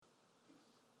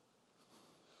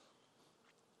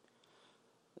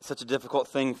It's such a difficult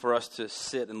thing for us to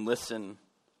sit and listen.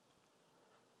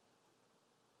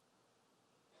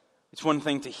 It's one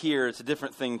thing to hear, it's a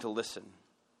different thing to listen.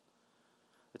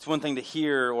 It's one thing to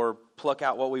hear or pluck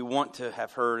out what we want to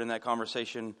have heard in that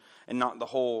conversation and not the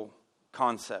whole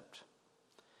concept.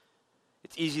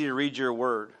 It's easy to read your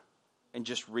word and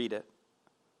just read it.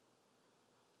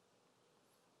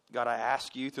 God, I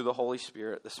ask you through the Holy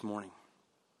Spirit this morning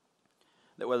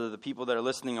that whether the people that are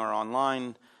listening are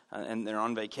online and they're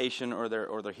on vacation or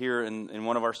they're here in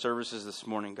one of our services this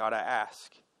morning, God, I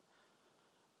ask.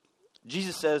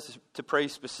 Jesus says to pray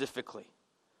specifically.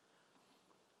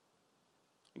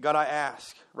 God, I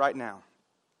ask right now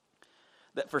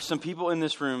that for some people in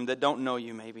this room that don't know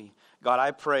you maybe, God,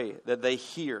 I pray that they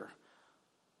hear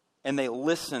and they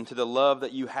listen to the love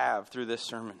that you have through this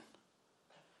sermon,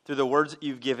 through the words that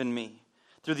you've given me,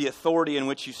 through the authority in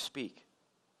which you speak.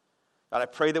 God, I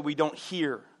pray that we don't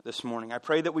hear this morning. I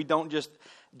pray that we don't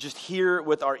just hear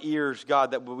with our ears,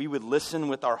 God, that we would listen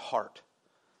with our heart.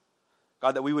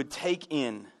 God, that we would take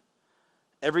in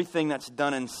everything that's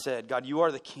done and said. God, you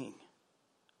are the King.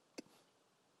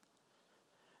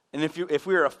 And if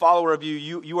we are a follower of you,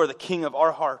 you are the King of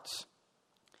our hearts.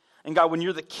 And God, when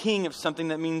you're the king of something,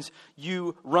 that means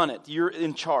you run it. You're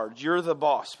in charge. You're the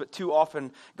boss. But too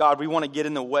often, God, we want to get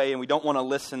in the way and we don't want to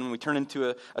listen and we turn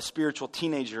into a spiritual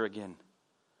teenager again.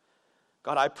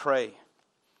 God, I pray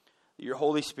that your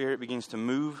Holy Spirit begins to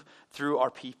move through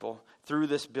our people, through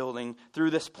this building,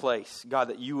 through this place. God,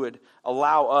 that you would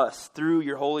allow us, through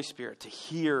your Holy Spirit, to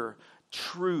hear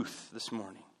truth this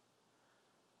morning.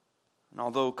 And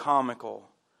although comical,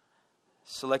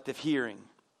 selective hearing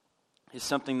is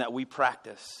something that we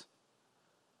practice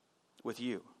with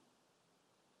you.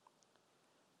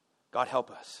 God, help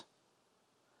us.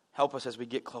 Help us as we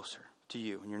get closer to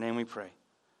you. In your name we pray.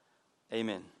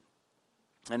 Amen.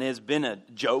 And it has been a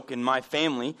joke in my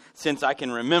family since I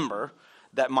can remember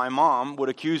that my mom would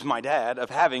accuse my dad of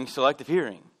having selective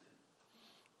hearing.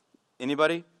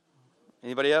 Anybody?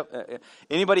 Anybody else?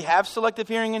 Anybody have selective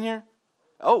hearing in here?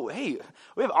 Oh, hey,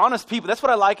 we have honest people. That's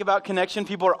what I like about Connection.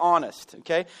 People are honest,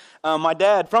 okay? My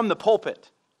dad, from the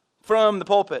pulpit,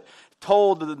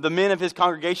 told the men of his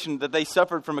congregation that they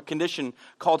suffered from a condition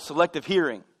called selective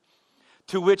hearing,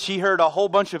 to which he heard a whole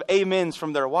bunch of amens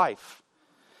from their wife.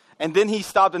 And then he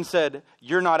stopped and said,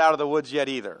 "You're not out of the woods yet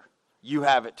either. You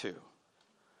have it too."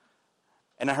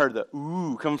 And I heard the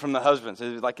ooh come from the husbands.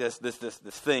 It was like this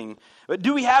thing. But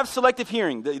do we have selective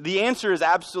hearing? The answer is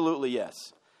absolutely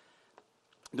yes.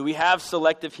 Do we have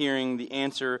selective hearing? The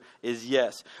answer is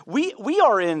yes. We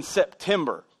are in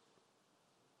September.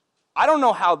 I don't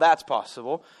know how that's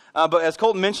possible. But as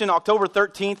Colton mentioned, October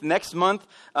 13th, next month,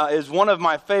 is one of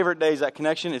my favorite days at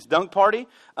Connection. It's Dunk Party.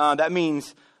 That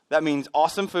means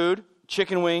awesome food,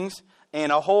 chicken wings,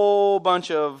 and a whole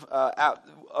bunch of... I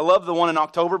love the one in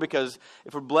October because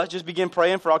if we're blessed, just begin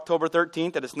praying for October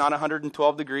 13th that it's not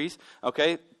 112 degrees,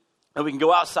 okay? And we can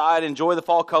go outside, enjoy the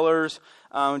fall colors,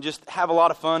 just have a lot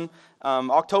of fun.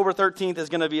 October 13th is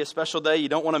going to be a special day. You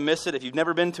don't want to miss it. If you've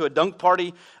never been to a dunk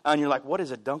party and you're like, what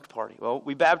is a dunk party? Well,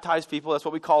 we baptize people. That's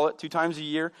what we call it 2 times a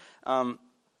year.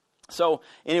 So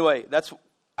anyway,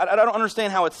 I don't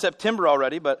understand how it's September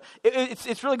already, but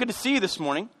it's really good to see you this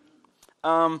morning.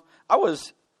 I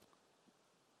was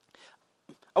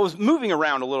moving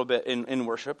around a little bit in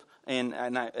worship, and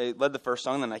I led the first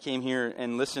song, then I came here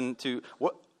and listened to...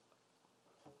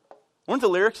 Weren't the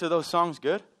lyrics of those songs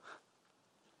good?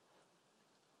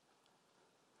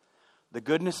 The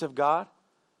goodness of God.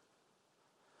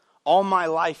 All my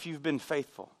life you've been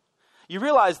faithful. You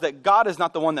realize that God is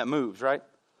not the one that moves, right?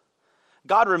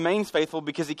 God remains faithful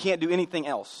because he can't do anything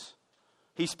else.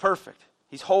 He's perfect.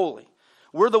 He's holy.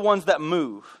 We're the ones that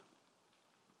move.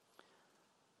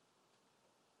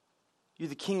 You're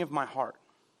the king of my heart.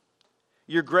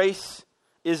 Your grace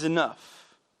is enough.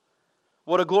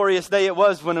 What a glorious day it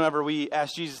was whenever we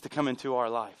asked Jesus to come into our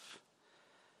life.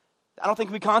 I don't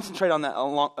think we concentrate on that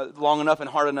long enough and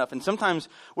hard enough. And sometimes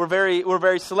we're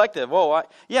very selective. Whoa,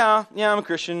 I'm a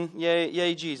Christian.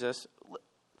 Yay, Jesus.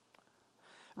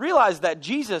 Realize that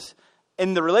Jesus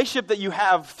and the relationship that you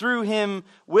have through him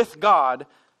with God,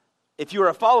 if you are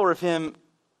a follower of him,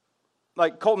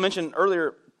 like Colton mentioned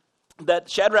earlier, that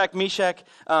Shadrach, Meshach,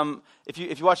 if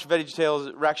you watch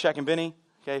VeggieTales, Rack, Shack, and Benny,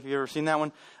 okay, if you've ever seen that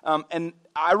one, and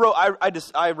I wrote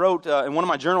in one of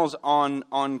my journals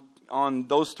on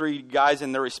those 3 guys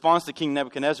and their response to King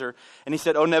Nebuchadnezzar, and he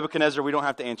said, "Oh Nebuchadnezzar, we don't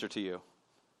have to answer to you."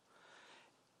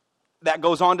 That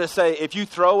goes on to say, if you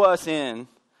throw us in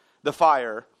the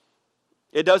fire,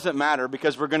 it doesn't matter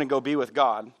because we're going to go be with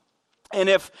God, and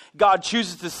if God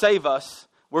chooses to save us,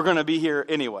 we're going to be here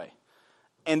anyway.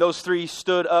 And those three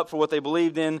stood up for what they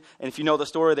believed in. And if you know the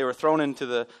story, they were thrown into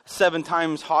the 7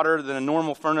 times hotter than a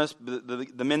normal furnace.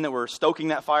 The men that were stoking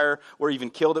that fire were even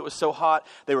killed. It was so hot.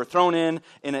 They were thrown in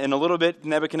a little bit.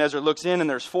 Nebuchadnezzar looks in, and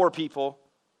there's 4 people.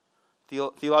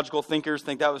 Theological thinkers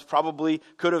think that was probably,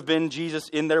 could have been Jesus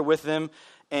in there with them.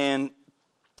 And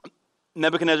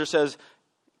Nebuchadnezzar says,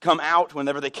 come out.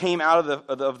 Whenever they came out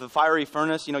of the fiery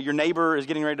furnace, your neighbor is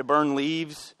getting ready to burn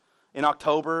leaves in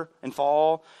October and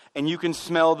fall, and you can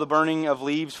smell the burning of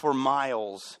leaves for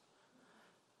miles.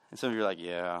 And some of you are like,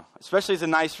 yeah. Especially it's a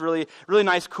nice, really, really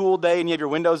nice, cool day, and you have your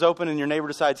windows open, and your neighbor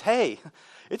decides, hey,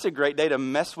 it's a great day to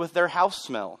mess with their house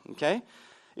smell, okay?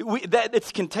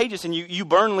 It's contagious, and you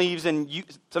burn leaves, and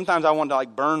sometimes I want to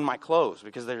burn my clothes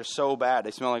because they're so bad.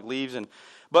 They smell like leaves,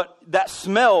 but that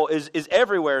smell is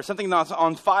everywhere. Something that's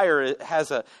on fire, it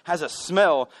has a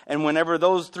smell. And whenever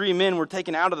those 3 men were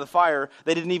taken out of the fire,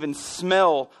 they didn't even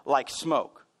smell like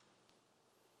smoke.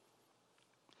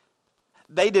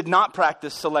 They did not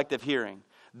practice selective hearing.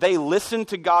 They listened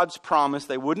to God's promise.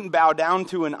 They wouldn't bow down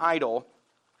to an idol.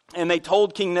 And they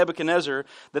told King Nebuchadnezzar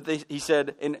that he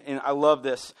said, and I love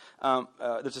this.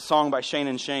 There's a song by Shane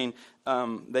and Shane.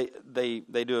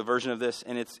 They do a version of this,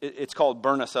 and it's called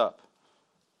 "Burn Us Up."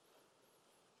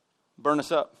 Burn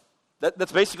us up.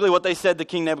 That's basically what they said to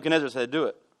King Nebuchadnezzar. Said, do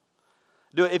it.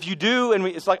 Do it. If you do, and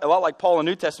it's like a lot like Paul in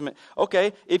the New Testament.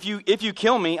 Okay, if you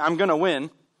kill me, I'm going to win.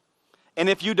 And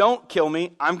if you don't kill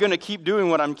me, I'm going to keep doing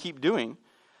what I'm keep doing.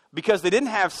 Because they didn't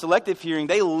have selective hearing.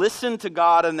 They listened to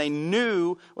God and they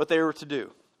knew what they were to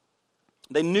do.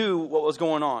 They knew what was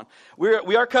going on.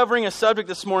 We are covering a subject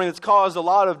this morning that's caused a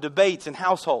lot of debates in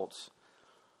households.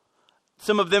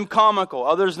 Some of them comical,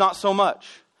 others not so much.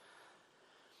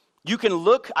 I can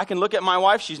look at my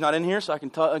wife. She's not in here, so I can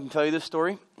tell you this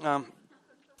story.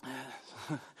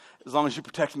 As long as you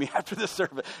protect me after this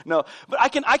service. No, but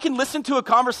I can listen to a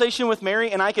conversation with Mary,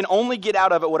 and I can only get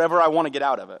out of it whatever I want to get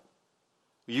out of it.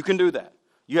 You can do that.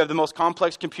 You have the most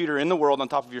complex computer in the world on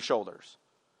top of your shoulders.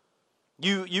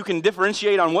 You can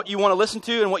differentiate on what you want to listen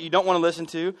to and what you don't want to listen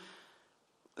to.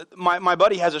 My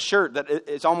buddy has a shirt that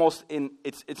it's almost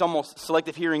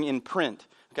selective hearing in print.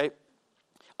 Okay.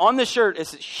 On this shirt,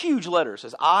 it's huge letters. It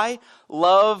says, I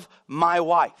love my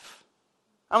wife.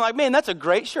 I'm like, man, that's a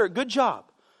great shirt. Good job.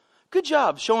 Good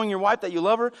job showing your wife that you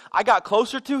love her. I got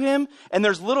closer to him, and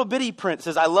there's little bitty print that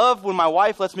says, I love when my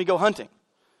wife lets me go hunting.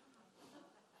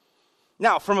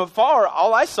 Now, from afar,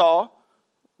 all I saw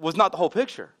was not the whole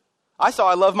picture. I saw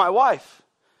I love my wife.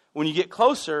 When you get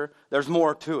closer, there's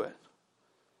more to it.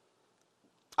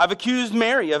 I've accused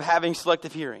Mary of having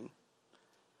selective hearing.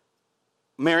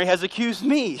 Mary has accused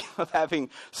me of having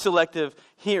selective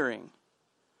hearing.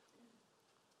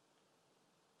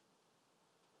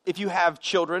 If you have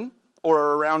children or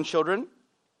are around children,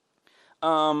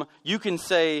 you can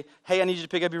say, hey, I need you to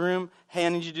pick up your room. Hey, I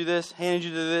need you to do this. Hey, I need you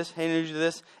to do this. Hey, I need you to do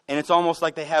this. And it's almost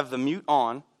like they have the mute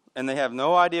on, and they have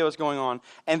no idea what's going on.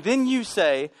 And then you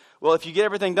say, well, if you get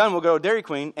everything done, we'll go to Dairy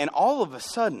Queen. And all of a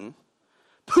sudden,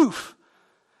 poof,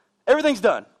 everything's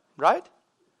done, right?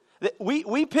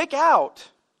 We pick out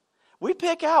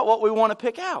what we want to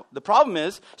pick out. The problem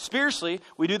is, spiritually,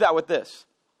 we do that with this.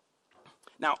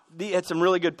 Now, he had some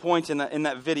really good points in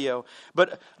that video.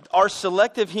 But our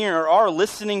selective hearing, or our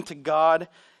listening to God,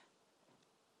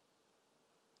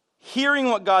 hearing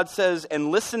what God says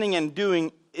and listening and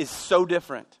doing is so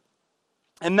different.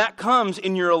 And that comes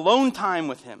in your alone time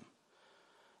with Him.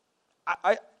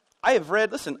 I have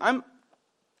read, listen,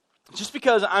 just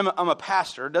because I'm a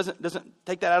pastor doesn't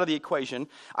take that out of the equation.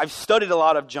 I've studied a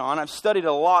lot of John. I've studied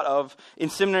in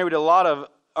seminary, we did a lot of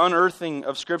unearthing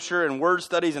of Scripture and word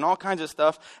studies and all kinds of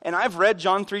stuff. And I've read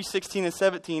John 3:16 and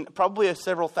 17 probably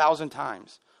several thousand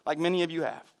times, like many of you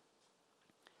have.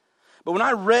 But when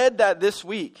I read that this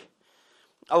week,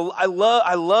 I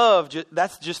love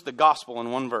that's just the gospel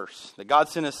in one verse. That God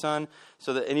sent His Son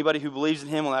so that anybody who believes in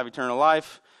Him will have eternal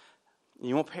life.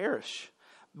 You won't perish.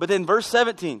 But then verse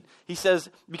 17, he says,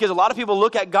 because a lot of people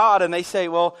look at God and they say,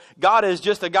 well, God is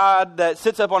just a God that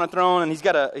sits up on a throne and he's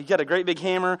got a great big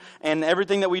hammer, and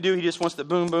everything that we do, He just wants to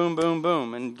boom, boom, boom,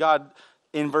 boom. And God,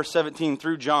 in verse 17,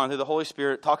 through the Holy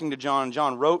Spirit, talking to John,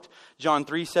 John wrote John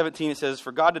 3:17, it says,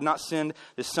 for God did not send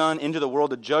His Son into the world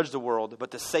to judge the world,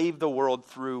 but to save the world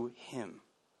through Him.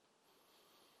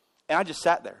 And I just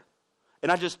sat there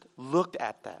and I just looked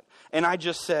at that and I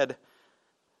just said,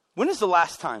 when is the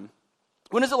last time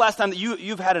that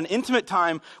you've had an intimate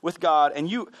time with God and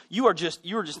you are just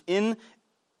in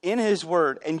His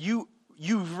Word, and you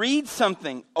read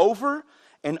something over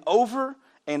and over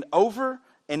and over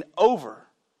and over,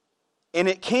 and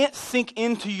it can't sink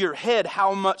into your head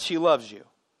how much He loves you?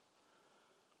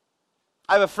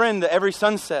 I have a friend that every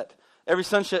sunset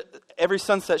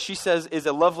she says is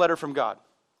a love letter from God.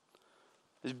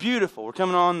 It's beautiful. We're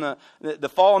coming on the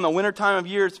fall and the winter time of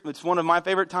year. It's one of my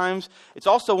favorite times. It's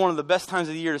also one of the best times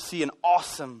of the year to see an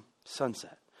awesome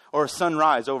sunset or a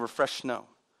sunrise over fresh snow.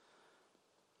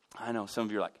 I know some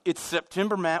of you are like, it's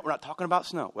September, Matt. We're not talking about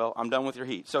snow. Well, I'm done with your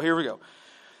heat. So here we go.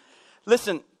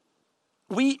 Listen,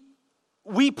 we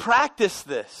practice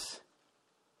this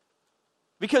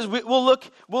because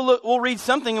we'll read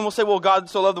something and we'll say, well, God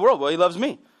so loved the world. Well, he loves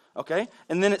me. Okay.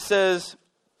 And then it says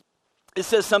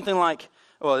something like,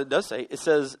 well, it does say, it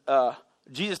says,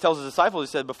 Jesus tells his disciples,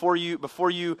 he said, before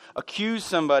you accuse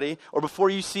somebody or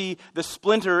before you see the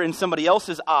splinter in somebody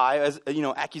else's eye as,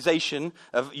 accusation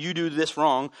of you do this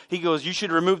wrong, he goes, you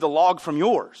should remove the log from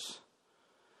yours.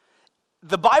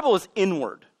 The Bible is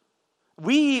inward.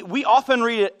 We often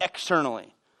read it externally.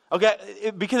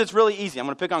 Okay, because it's really easy. I'm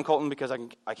going to pick on Colton because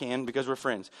I can because we're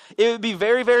friends. It would be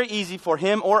very, very easy for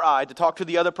him or I to talk to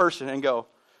the other person and go,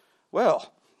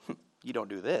 well, you don't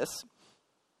do this.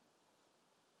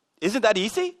 Isn't that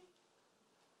easy?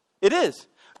 It is.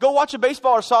 Go watch a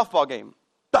baseball or softball game.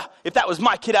 If that was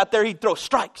my kid out there, he'd throw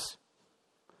strikes.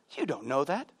 You don't know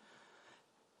that.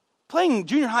 Playing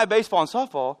junior high baseball and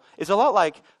softball is a lot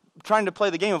like trying to play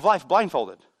the game of life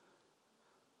blindfolded.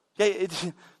 Okay, it's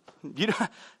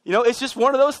just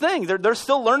one of those things. They're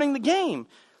still learning the game.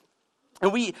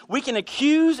 And we can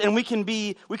accuse and we can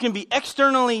be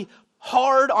externally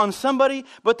hard on somebody,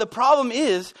 but the problem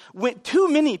is when too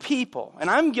many people,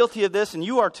 and I'm guilty of this and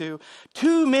you are too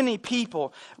many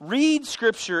people read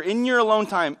scripture in your alone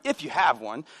time, if you have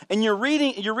one, and you're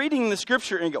reading the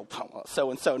scripture and you go, oh, well,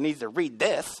 so-and-so needs to read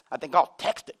this. I think I'll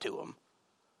text it to him.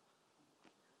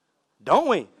 Don't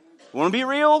we? Want to be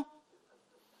real?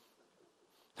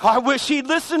 I wish he'd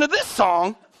listen to this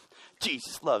song.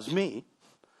 Jesus loves me.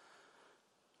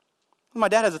 My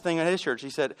dad has a thing at his church. He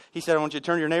said, I want you to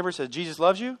turn to your neighbor and say, Jesus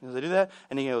loves you. Does he do that?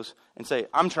 And he goes and say,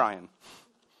 I'm trying.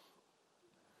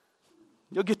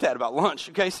 You'll get that about lunch.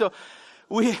 Okay, so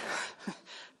we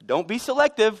don't be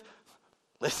selective.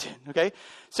 Listen, okay?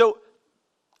 So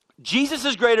Jesus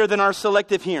is greater than our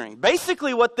selective hearing.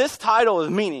 Basically what this title is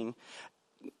meaning,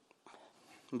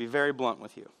 I'll be very blunt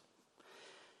with you.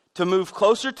 To move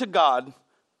closer to God,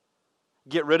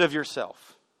 get rid of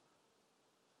yourself.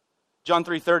 John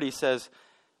 3:30 says,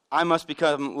 I must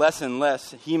become less and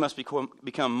less. He must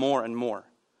become more and more.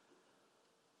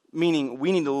 Meaning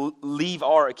we need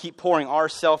to keep pouring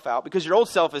ourself out because your old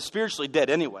self is spiritually dead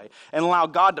anyway and allow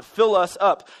God to fill us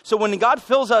up. So when God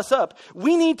fills us up,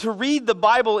 we need to read the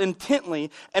Bible intently.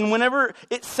 And whenever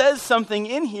it says something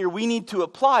in here, we need to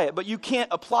apply it. But you can't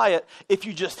apply it if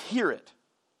you just hear it.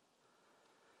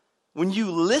 When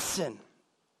you listen.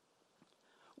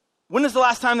 When is the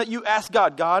last time that you asked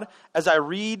God, as I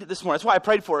read this morning, that's why I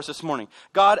prayed for us this morning.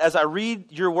 God, as I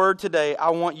read your word today, I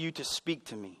want you to speak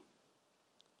to me.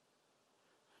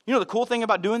 You know the cool thing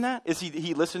about doing that is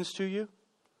he listens to you.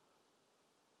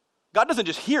 God doesn't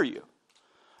just hear you.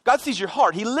 God sees your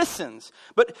heart. He listens.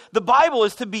 But the Bible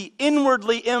is to be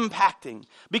inwardly impacting.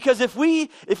 Because if we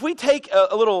take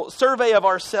a little survey of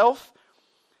ourselves,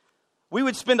 we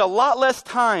would spend a lot less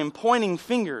time pointing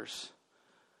fingers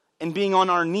and being on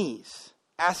our knees,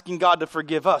 asking God to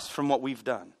forgive us from what we've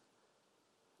done.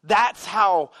 That's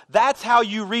how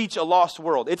you reach a lost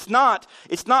world. It's not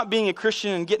being a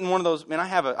Christian and getting one of those. Man, I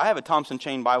have a Thompson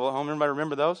Chain Bible at home. Everybody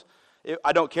remember those?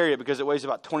 I don't carry it because it weighs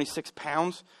about 26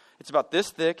 pounds. It's about this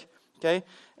thick, okay?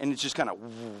 And it's just kind of,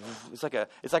 it's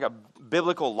like a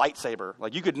biblical lightsaber.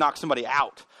 Like you could knock somebody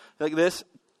out like this.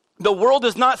 The world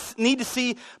does not need to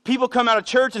see people come out of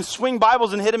church and swing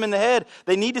Bibles and hit them in the head.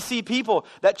 They need to see people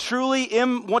that truly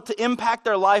want to impact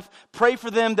their life, pray for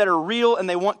them, that are real, and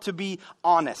they want to be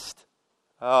honest.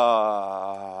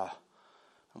 I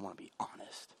want to be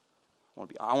honest.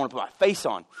 I want to put my face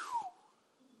on.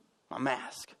 My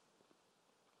mask.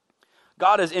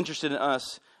 God is interested in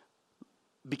us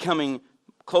becoming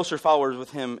closer followers with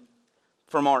Him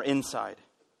from our inside.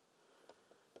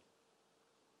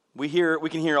 We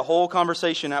can hear a whole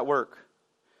conversation at work.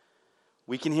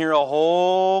 We can hear a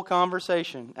whole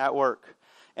conversation at work.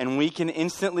 And we can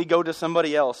instantly go to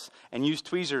somebody else and use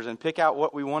tweezers and pick out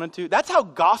what we wanted to. That's how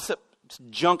gossip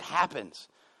junk happens.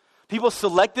 People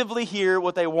selectively hear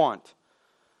what they want.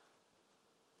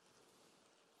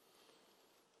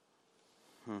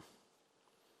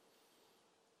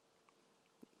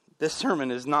 This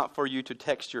sermon is not for you to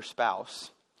text your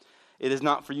spouse. It is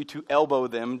not for you to elbow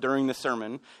them during the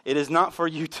sermon. It is not for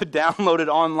you to download it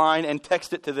online and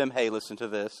text it to them. Hey, listen to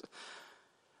this.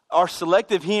 Our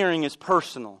selective hearing is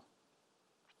personal.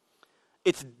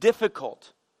 It's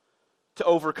difficult to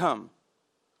overcome.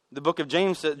 The book of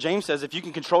James says if you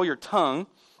can control your tongue,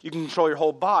 you can control your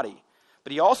whole body.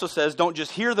 But he also says don't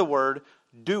just hear the word,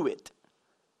 do it.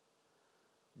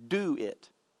 Do it.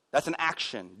 That's an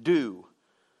action. Do.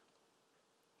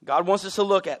 God wants us to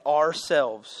look at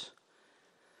ourselves.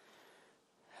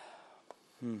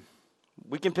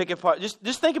 We can pick apart.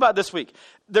 Just think about this week.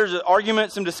 There's an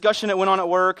argument, some discussion that went on at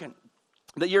work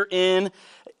that you're in.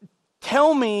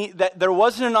 Tell me that there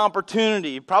wasn't an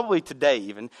opportunity, probably today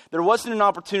even, there wasn't an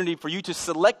opportunity for you to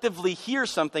selectively hear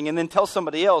something and then tell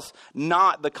somebody else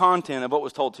not the content of what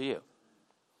was told to you.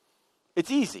 It's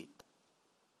easy.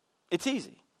 It's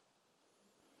easy.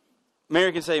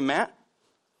 Mary can say, Matt,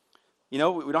 we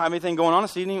don't have anything going on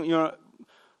this evening. You want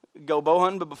to go bow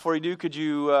hunting, but before you do, could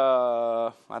you,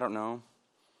 I don't know,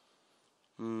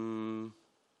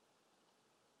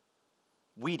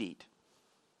 weed eat.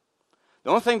 The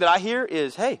only thing that I hear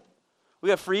is, hey, we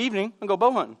have free evening, and go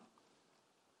bow hunting.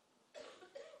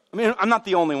 I mean, I'm not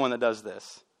the only one that does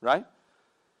this, right?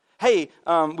 Hey,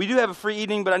 we do have a free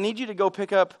evening, but I need you to go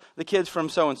pick up the kids from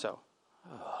so-and-so.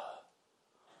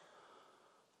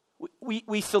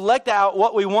 We select out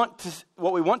what we want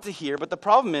to hear, but the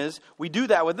problem is we do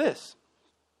that with this.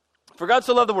 For God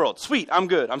so loved the world. Sweet, I'm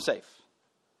good, I'm safe.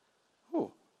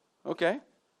 Ooh, okay. How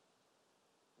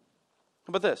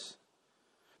about this?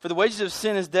 For the wages of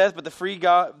sin is death, but the free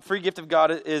gift of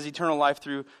God is eternal life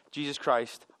through Jesus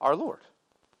Christ our Lord.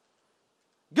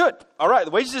 Good. All right.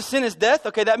 The wages of sin is death.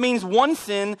 Okay, that means one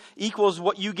sin equals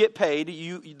what you get paid.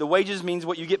 The wages means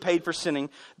what you get paid for sinning.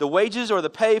 The wages or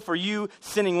the pay for you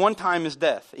sinning one time is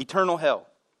death, eternal hell.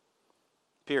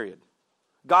 Period.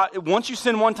 God, once you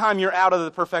sin one time, you're out of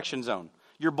the perfection zone.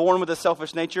 You're born with a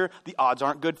selfish nature. The odds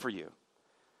aren't good for you.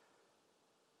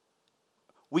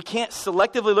 We can't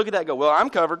selectively look at that and go, well, I'm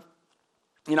covered.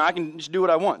 I can just do what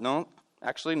I want. No,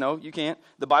 actually, no, you can't.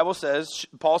 The Bible says,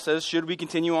 Paul says, should we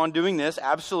continue on doing this?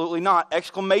 Absolutely not.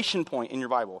 Exclamation point in your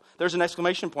Bible. There's an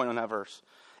exclamation point on that verse.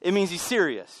 It means he's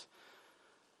serious.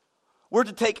 We're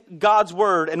to take God's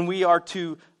word and we are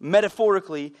to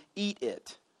metaphorically eat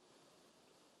it.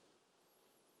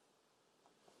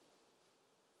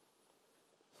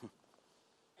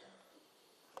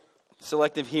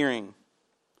 Selective hearing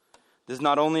does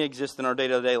not only exist in our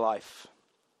day-to-day life.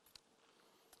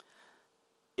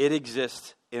 It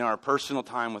exists in our personal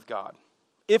time with God.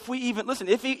 If we even,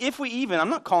 I'm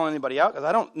not calling anybody out because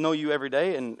I don't know you every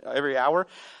day and every hour.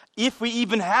 If we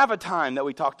even have a time that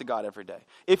we talk to God every day.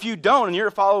 If you don't and you're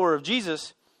a follower of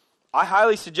Jesus, I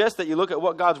highly suggest that you look at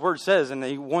what God's word says and that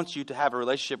he wants you to have a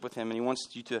relationship with him and he wants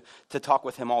you to talk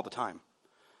with him all the time.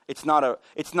 It's not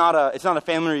a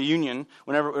family reunion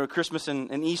whenever Christmas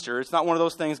and Easter. It's not one of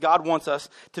those things. God wants us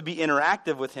to be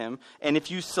interactive with him. And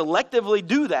if you selectively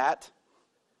do that,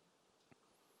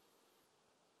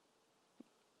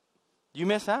 you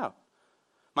miss out.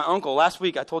 My uncle, I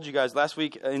told you guys, last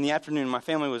week in the afternoon, my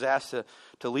family was asked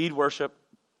to lead worship.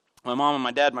 My mom and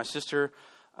my dad, my sister,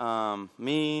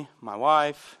 me, my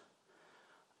wife,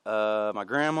 my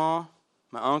grandma,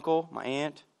 my uncle, my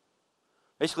aunt.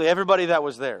 Basically, everybody that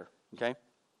was there, okay?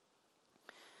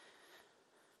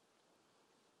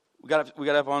 We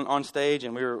got up on stage,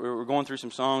 and we were going through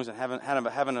some songs and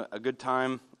having a good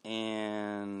time.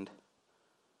 And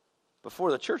before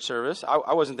the church service,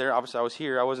 I wasn't there. Obviously, I was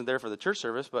here. I wasn't there for the church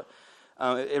service, but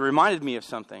it reminded me of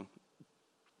something.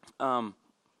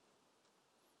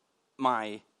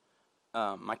 My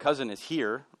cousin is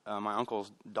here. My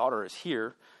uncle's daughter is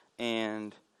here,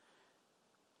 and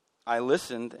I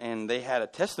listened, and they had a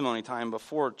testimony time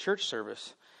before church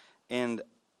service, and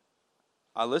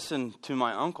I listened to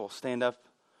my uncle stand up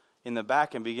in the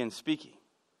back and begin speaking.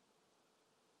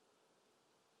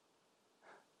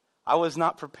 I was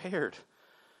not prepared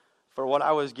for what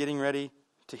I was getting ready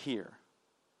to hear.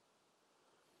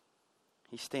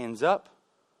 He stands up.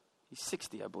 He's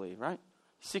 60, I believe, right?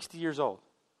 He's 60 years old.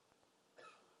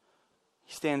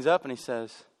 He stands up and he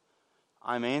says,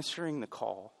 I'm answering the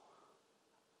call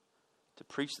to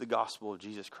preach the gospel of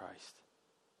Jesus Christ.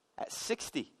 At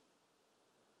 60.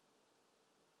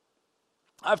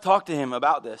 I've talked to him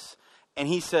about this, and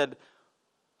he said,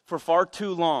 for far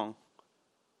too long,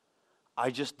 I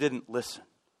just didn't listen.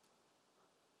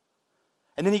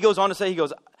 And then he goes on to say, he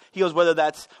goes, whether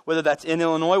that's in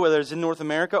Illinois, whether it's in North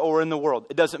America or in the world,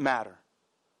 it doesn't matter.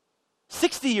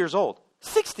 60 years old.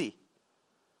 60.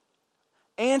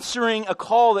 Answering a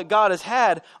call that God has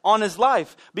had on his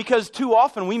life. Because too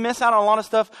often we miss out on a lot of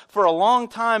stuff for a long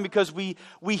time because we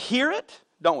hear it,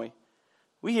 don't we?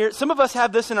 We hear it. Some of us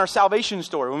have this in our salvation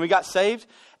story. When we got saved,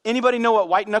 anybody know what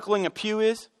white knuckling a pew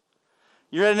is?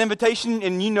 You're at an invitation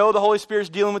and you know the Holy Spirit's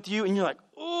dealing with you and you're like,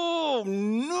 oh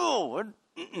no.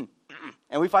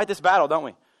 And we fight this battle, don't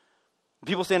we?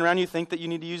 People standing around you think that you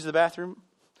need to use the bathroom.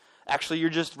 Actually, you're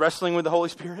just wrestling with the Holy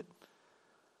Spirit.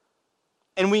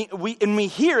 And we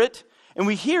hear it, and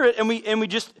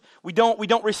we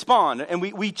don't respond, and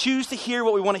we choose to hear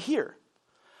what we want to hear.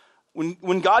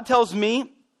 When God tells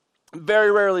me,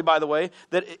 very rarely, by the way,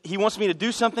 that he wants me to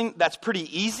do something that's pretty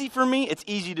easy for me, it's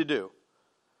easy to do.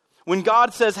 When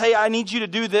God says, hey, I need you to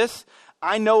do this,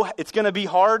 I know it's going to be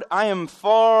hard. I am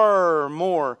far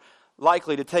more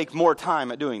likely to take more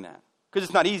time at doing that. Because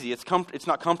it's not easy. It's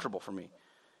not comfortable for me.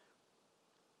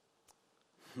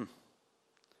 It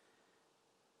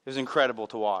was incredible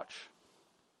to watch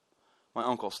my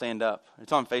uncle stand up.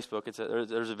 It's on Facebook.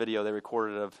 There's a video they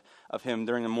recorded of him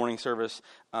during the morning service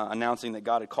announcing that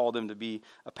God had called him to be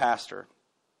a pastor.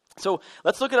 So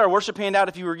let's look at our worship handout.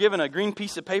 If you were given a green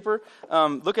piece of paper,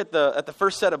 look at the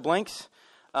first set of blanks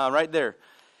right there.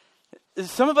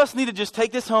 Some of us need to just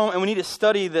take this home and we need to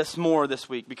study this more this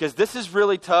week because this is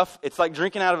really tough. It's like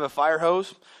drinking out of a fire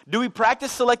hose. Do we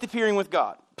practice selective hearing with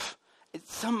God?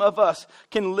 Some of us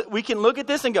can look at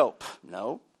this and go,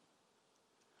 no.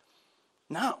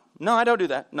 No, I don't do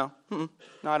that. No,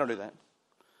 I don't do that.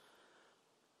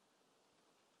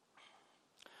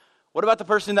 What about the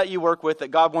person that you work with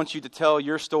that God wants you to tell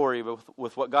your story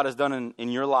with what God has done in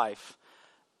your life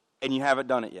and you haven't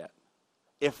done it yet?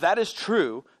 If that is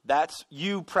true, that's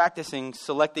you practicing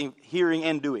selecting hearing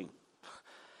and doing.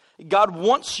 God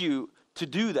wants you to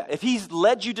do that. If he's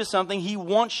led you to something, he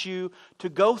wants you to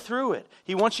go through it.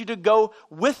 He wants you to go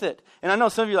with it. And I know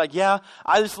some of you are like, yeah,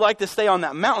 I just like to stay on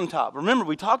that mountaintop. Remember,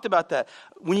 we talked about that.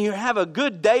 When you have a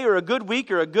good day or a good week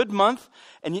or a good month,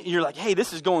 and you're like, hey,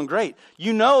 this is going great.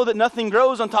 You know that nothing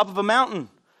grows on top of a mountain.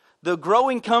 The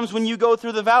growing comes when you go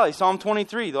through the valley. Psalm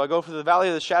 23, though I go through the valley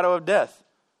of the shadow of death,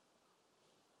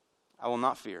 I will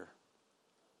not fear.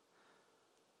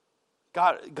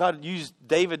 God used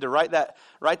David to write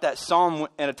that psalm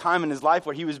at a time in his life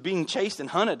where he was being chased and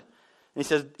hunted. And he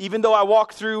says, even though I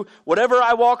walk through whatever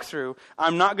I walk through,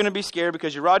 I'm not going to be scared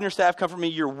because your rod and your staff comfort me.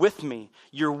 You're with me.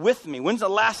 You're with me. When's the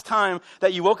last time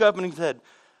that you woke up and said,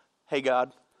 hey,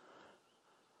 God,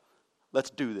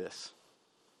 let's do this?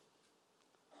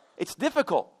 It's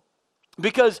difficult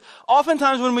because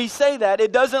oftentimes when we say that,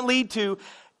 it doesn't lead to,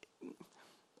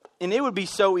 and it would be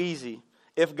so easy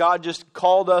if God just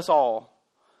called us all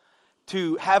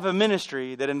to have a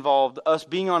ministry that involved us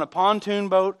being on a pontoon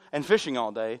boat and fishing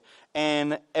all day,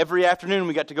 and every afternoon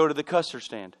we got to go to the custard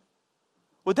stand.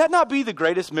 Would that not be the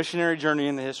greatest missionary journey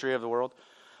in the history of the world?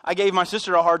 I gave my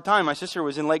sister a hard time. My sister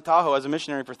was in Lake Tahoe as a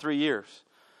missionary for 3 years.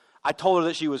 I told her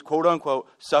that she was, quote unquote,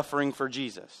 suffering for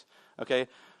Jesus. Okay?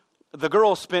 The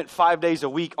girl spent 5 days a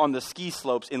week on the ski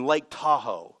slopes in Lake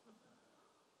Tahoe.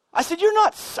 I said, you're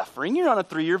not suffering. You're on a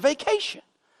 3-year vacation.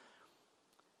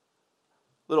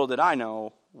 Little did I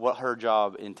know what her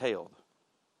job entailed.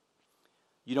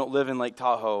 You don't live in Lake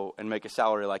Tahoe and make a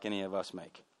salary like any of us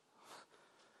make.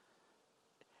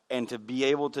 And to be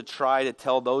able to try to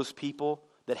tell those people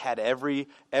that had every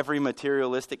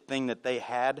materialistic thing that they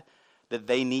had, that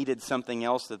they needed something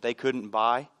else that they couldn't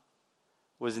buy,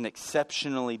 was an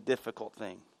exceptionally difficult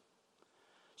thing.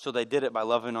 So they did it by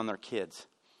loving on their kids.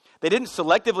 They didn't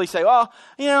selectively say,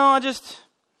 I'll just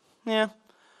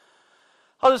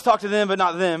talk to them, but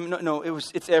not them. No,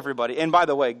 it's everybody. And by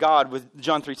the way, God, with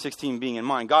John 3:16 being in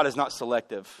mind, God is not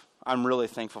selective. I'm really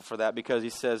thankful for that because he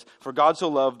says, for God so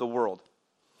loved the world.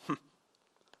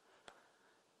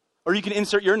 Or you can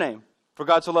insert your name. For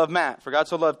God so loved Matt. For God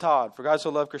so loved Todd. For God so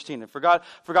loved Christina. For God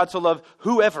so loved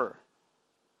whoever.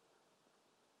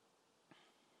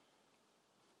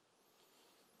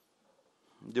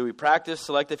 Do we practice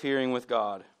selective hearing with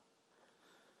God?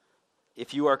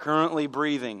 If you are currently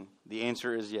breathing, the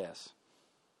answer is yes.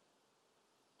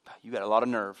 You got a lot of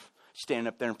nerve standing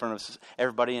up there in front of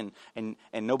everybody and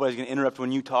nobody's going to interrupt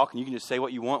when you talk and you can just say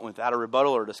what you want without a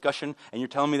rebuttal or a discussion and you're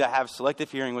telling me that I have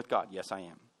selective hearing with God. Yes, I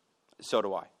am. So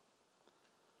do I.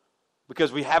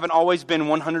 Because we haven't always been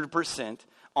 100%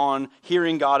 on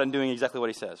hearing God and doing exactly what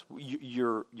he says.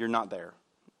 You're not there.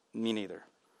 Me neither.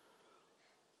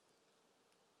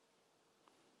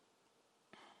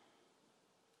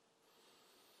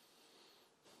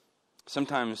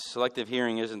 Sometimes selective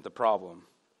hearing isn't the problem.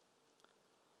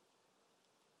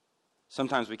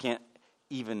 Sometimes we can't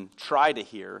even try to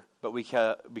hear, but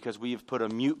because we've put a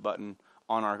mute button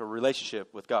on our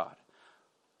relationship with God.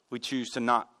 We choose to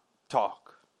not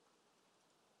talk.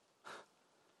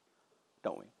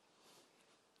 Don't we?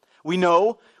 We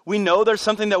know there's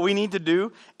something that we need to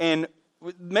do, and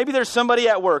maybe there's somebody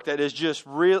at work that is just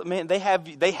real. Man, they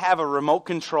have a remote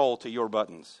control to your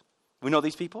buttons. We know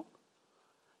these people.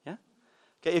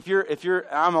 Okay,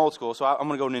 I'm old school, so I'm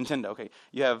going to go Nintendo. Okay,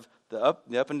 you have the up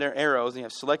and down arrows, and you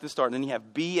have select and start, and then you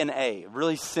have B and A.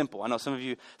 Really simple. I know some of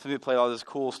you play all this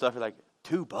cool stuff. You're like,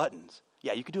 2 buttons.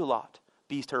 Yeah, you could do a lot.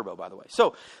 B's turbo, by the way.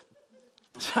 So,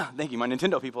 thank you. My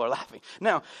Nintendo people are laughing.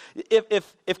 Now,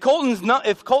 if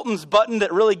Colton's button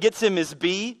that really gets him is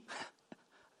B,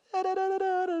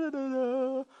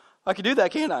 I could do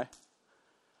that, can't I?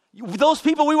 Those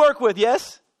people we work with,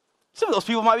 yes. Some of those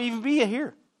people might even be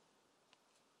here.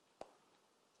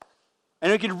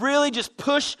 And we could really just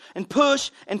push and push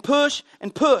and push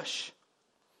and push.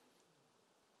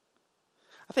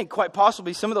 I think quite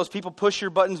possibly some of those people push your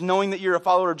buttons knowing that you're a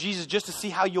follower of Jesus just to see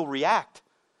how you'll react.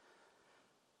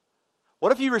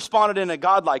 What if you responded in a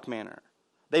godlike manner?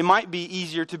 They might be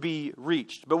easier to be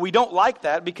reached. But we don't like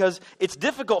that because it's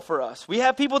difficult for us. We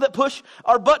have people that push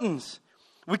our buttons.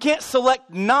 We can't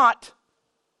select not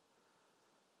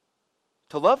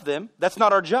to love them. That's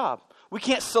not our job. We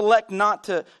can't select not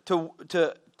to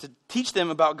teach them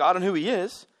about God and who He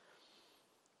is.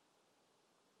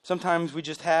 Sometimes we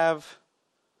just have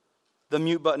the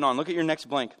mute button on. Look at your next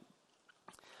blank.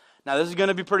 Now this is going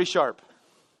to be pretty sharp.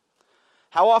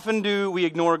 How often do we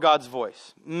ignore God's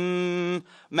voice?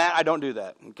 Matt, I don't do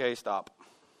that. Okay, stop.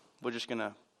 We're just going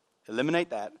to eliminate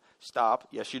that. Stop.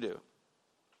 Yes, you do.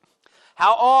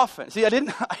 How often? See, I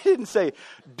didn't say,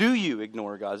 do you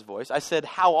ignore God's voice? I said,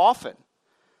 how often?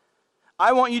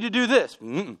 I want you to do this.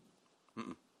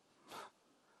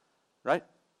 Right?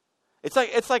 It's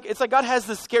like God has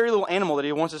this scary little animal that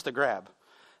He wants us to grab.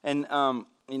 And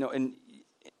and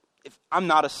if I'm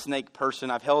not a snake person,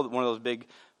 I've held one of those big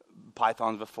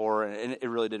pythons before, and it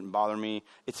really didn't bother me.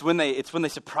 It's when they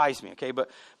surprise me, okay? But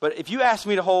if you ask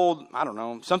me to hold, I don't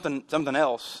know, something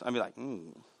else, I'd be like,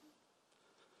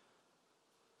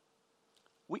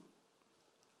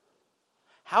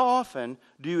 How often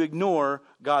do you ignore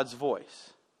God's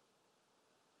voice?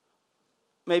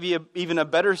 Maybe even a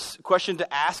better question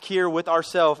to ask here with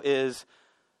ourselves is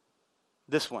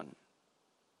this one.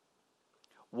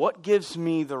 What gives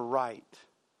me the right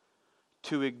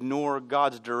to ignore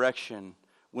God's direction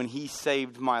when He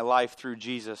saved my life through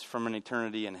Jesus from an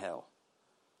eternity in hell?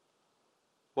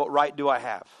 What right do I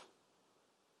have?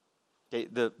 Okay,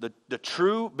 the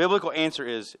true biblical answer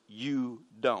is you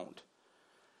don't.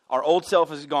 Our old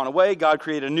self has gone away. God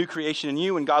created a new creation in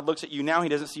you. When God looks at you now, He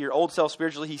doesn't see your old self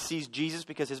spiritually. He sees Jesus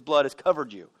because His blood has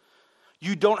covered you.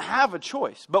 You don't have a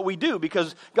choice, but we do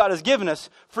because God has given us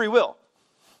free will.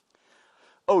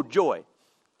 Oh, joy.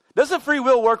 Doesn't free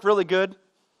will work really good?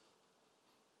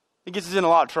 It gets us in a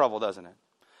lot of trouble, doesn't it?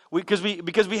 Because we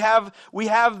have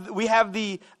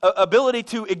the ability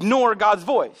to ignore God's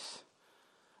voice.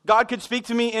 God could speak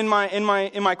to me in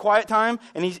my quiet time,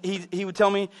 and he would tell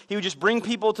me, He would just bring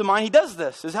people to mind. He does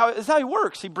this. This is how He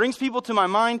works. He brings people to my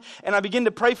mind, and I begin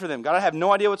to pray for them. God, I have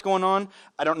no idea what's going on.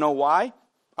 I don't know why.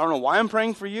 I don't know why I'm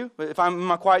praying for you, but if I'm in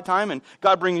my quiet time, and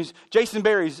God brings Jason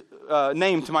Berry's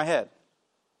name to my head,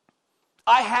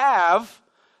 I have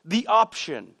the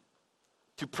option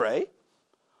to pray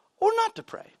or not to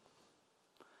pray.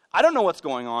 I don't know what's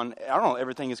going on. I don't know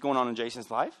everything that's going on in Jason's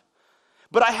life,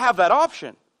 but I have that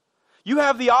option. You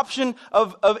have the option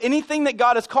of anything that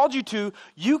God has called you to.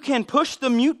 You can push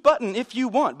the mute button if you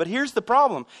want. But here's the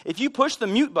problem. If you push the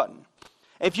mute button,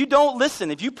 if you don't listen,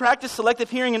 if you practice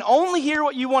selective hearing and only hear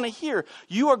what you want to hear,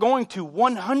 you are going to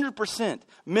 100%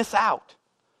 miss out.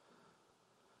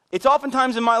 It's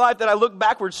oftentimes in my life that I look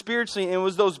backwards spiritually, and it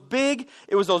was those big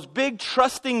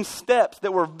trusting steps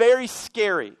that were very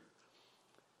scary.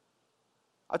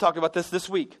 I talked about this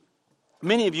week.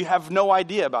 Many of you have no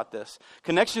idea about this.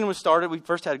 Connection was started. We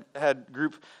first had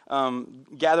group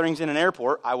gatherings in an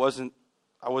airport. I wasn't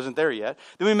there yet.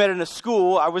 Then we met in a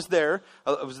school. I was there.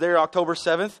 I was there October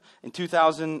 7th in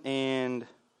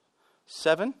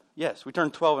 2007. Yes, we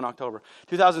turned 12 in October.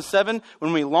 2007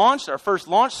 when we launched, our first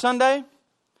launch Sunday.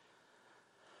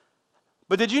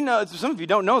 But did you know, some of you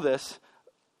don't know this,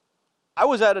 I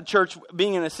was at a church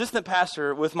being an assistant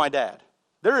pastor with my dad.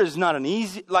 There is not an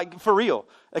easy, like for real.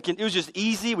 It was just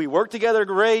easy. We worked together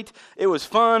great. It was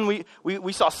fun.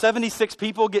 We saw 76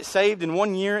 people get saved in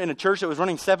 1 year in a church that was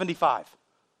running 75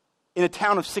 in a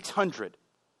town of 600.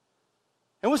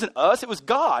 It wasn't us. It was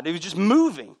God. It was just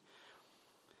moving.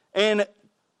 And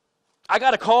I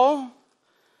got a call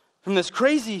from this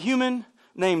crazy human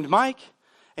named Mike.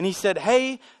 And he said,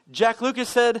 hey, Jack Lucas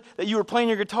said that you were playing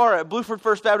your guitar at Blueford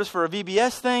First Baptist for a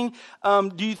VBS thing.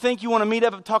 Do you think you want to meet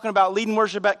up talking about leading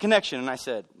worship at Connection? And I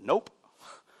said, nope.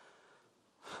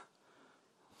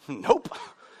 Nope.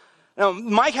 Now,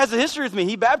 Mike has a history with me.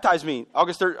 He baptized me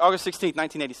August 16th,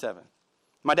 1987.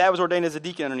 My dad was ordained as a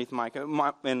deacon underneath Mike.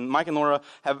 And Mike and Laura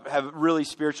have really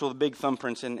spiritual, big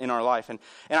thumbprints in our life. And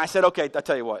I said, okay, I'll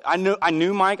tell you what. I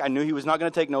knew Mike. I knew he was not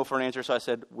going to take no for an answer. So I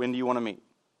said, when do you want to meet?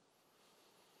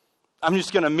 I'm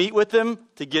just going to meet with him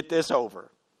to get this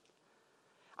over.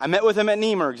 I met with him at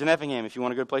Niemerg's in Effingham. If you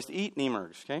want a good place to eat,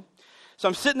 Niemerg's, okay? So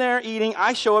I'm sitting there eating.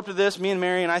 I show up to this, me and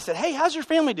Mary, and I said, hey, how's your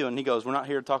family doing? And he goes, we're not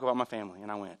here to talk about my family.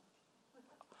 And I went.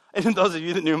 And those of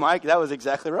you that knew Mike, that was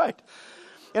exactly right.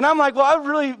 And I'm like, well, I'd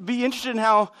really be interested in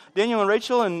how Daniel and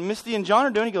Rachel and Misty and John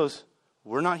are doing. He goes,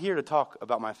 we're not here to talk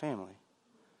about my family.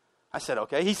 I said,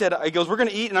 okay. He goes, we're going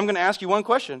to eat, and I'm going to ask you one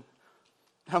question.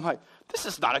 And I'm like, this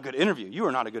is not a good interview. You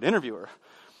are not a good interviewer.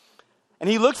 And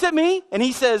he looks at me, and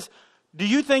he says, do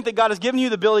you think that God has given you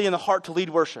the ability and the heart to lead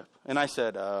worship? And I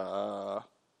said,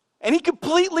 And he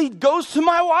completely goes to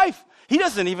my wife. He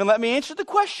doesn't even let me answer the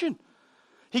question.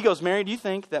 He goes, Mary, do you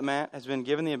think that Matt has been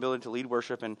given the ability to lead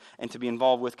worship and to be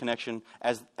involved with Connection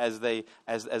as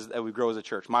we grow as a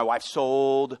church? My wife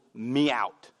sold me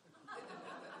out.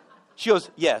 She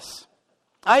goes, yes.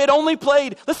 I had only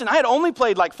played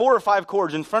like 4 or 5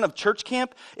 chords in front of church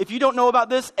camp. If you don't know about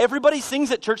this, everybody sings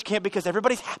at church camp because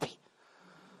everybody's happy.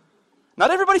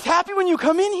 Not everybody's happy when you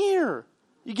come in here.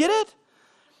 You get it?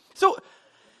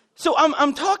 So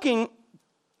I'm talking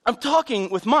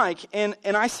with Mike, and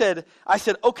I said,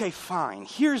 okay, fine,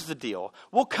 here's the deal.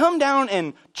 We'll come down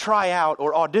and try out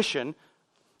or audition.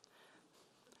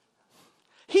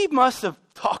 He must have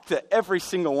talked to every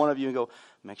single one of you and go,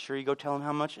 make sure you go tell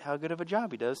him how good of a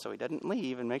job he does so he doesn't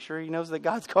leave, and make sure he knows that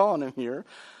God's calling him here.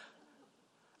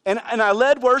 And I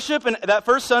led worship and that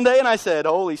first Sunday, and I said,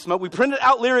 holy smoke, we printed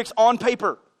out lyrics on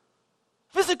paper.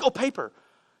 Physical paper.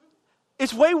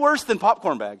 It's way worse than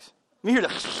popcorn bags.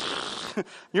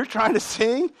 You're trying to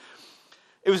sing.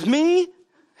 It was me,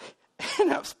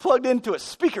 and I was plugged into a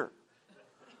speaker.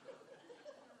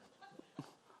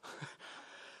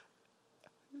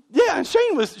 Yeah, and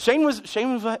Shane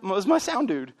was my sound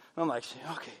dude. I'm like,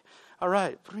 okay, all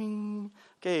right,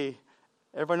 okay.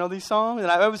 Everybody know these songs?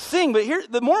 And I would sing, but here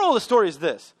the moral of the story is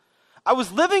this: I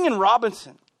was living in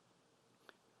Robinson.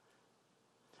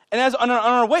 And as on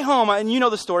our way home, and you know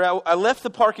the story, I left the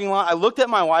parking lot, I looked at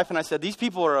my wife, and I said, these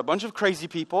people are a bunch of crazy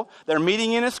people. They're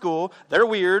meeting in a school. They're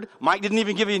weird. Mike didn't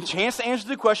even give me a chance to answer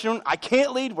the question. I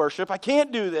can't lead worship. I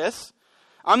can't do this.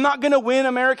 I'm not going to win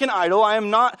American Idol. I'm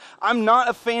not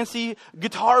a fancy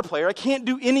guitar player. I can't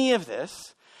do any of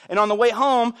this. And on the way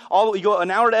home, you go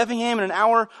an hour to Effingham and an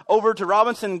hour over to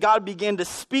Robinson, and God began to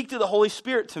speak to the Holy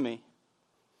Spirit to me.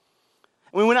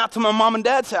 And we went out to my mom and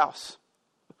dad's house.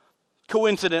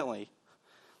 Coincidentally.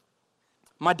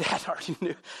 My dad already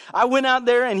knew. I went out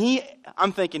there, and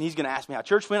I'm thinking he's going to ask me how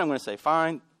church went. I'm going to say,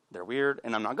 fine, they're weird,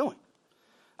 and I'm not going.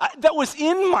 That was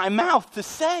in my mouth to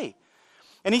say.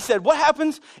 And he said, what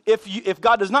happens if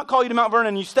God does not call you to Mount Vernon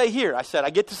and you stay here? I said, I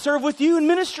get to serve with you in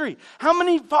ministry. How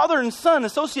many father and son,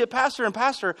 associate pastor and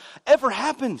pastor ever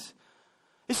happens?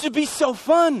 This should be so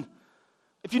fun.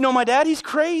 If you know my dad, he's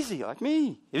crazy like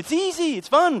me. It's easy. It's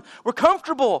fun. We're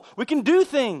comfortable. We can do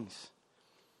things.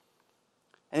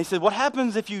 And he said, what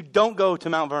happens if you don't go to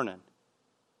Mount Vernon?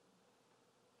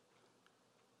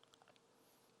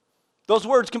 Those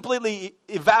words completely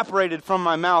evaporated from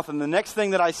my mouth, and the next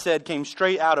thing that I said came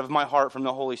straight out of my heart from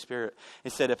the Holy Spirit.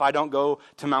 It said, if I don't go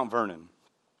to Mount Vernon,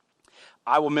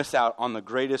 I will miss out on the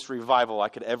greatest revival I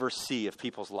could ever see of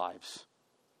people's lives.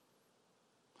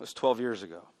 It was 12 years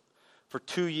ago. For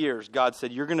 2 years, God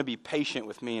said, you're going to be patient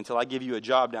with me until I give you a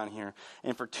job down here.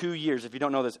 And for 2 years, if you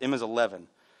don't know this, Emma's 11.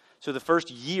 So the first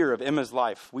year of Emma's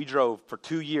life, for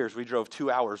 2 years, we drove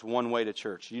 2 hours one way to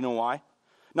church. You know why?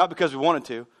 Not because we wanted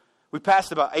to. We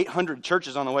passed about 800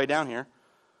 churches on the way down here.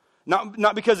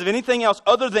 Not because of anything else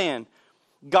other than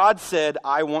God said,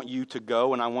 I want you to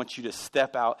go and I want you to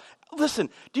step out. Listen,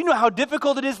 do you know how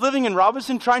difficult it is living in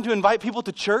Robinson trying to invite people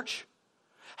to church?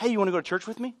 Hey, you want to go to church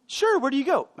with me? Sure, where do you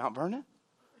go? Mount Vernon.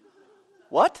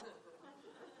 What?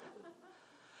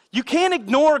 You can't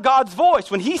ignore God's voice.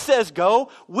 When he says go,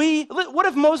 what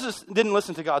if Moses didn't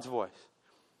listen to God's voice?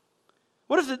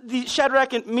 What if the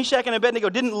Shadrach and Meshach and Abednego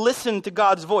didn't listen to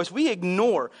God's voice? We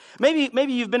ignore.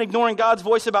 Maybe you've been ignoring God's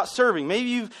voice about serving. Maybe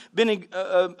you've been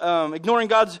ignoring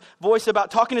God's voice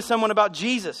about talking to someone about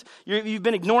Jesus. You've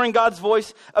been ignoring God's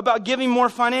voice about giving more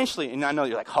financially. And I know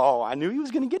you're like, oh, I knew he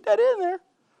was going to get that in there.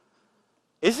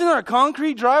 Isn't our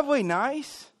concrete driveway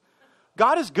nice?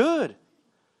 God is good.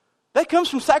 That comes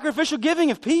from sacrificial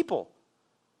giving of people.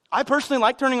 I personally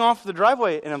like turning off the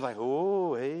driveway, and I'm like,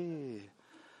 oh, hey.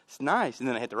 It's nice. And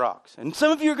then I hit the rocks. And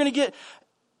some of you are going to get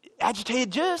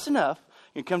agitated just enough.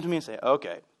 You come to me and say,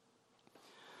 okay,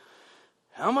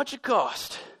 how much it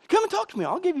cost? come and talk to me.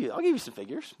 I'll give you some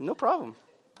figures. No problem.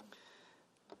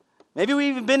 Maybe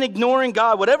we've even been ignoring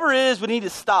God. Whatever it is, we need to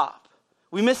stop.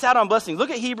 We miss out on blessings. Look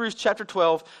at Hebrews chapter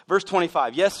 12, verse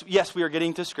 25. Yes, we are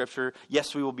getting to Scripture.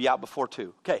 Yes, we will be out before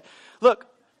 2. Okay, look.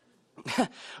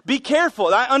 Be careful.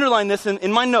 I underline this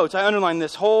in my notes. I underline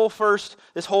this whole first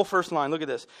line. Look at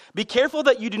this. Be careful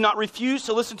that you do not refuse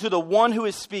to listen to the one who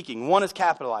is speaking. One is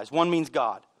capitalized. One means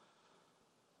God.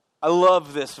 I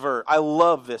love this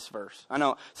verse. I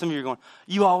know some of you are going,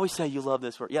 you always say you love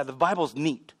this verse. Yeah, the Bible's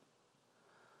neat.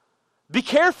 Be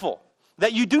careful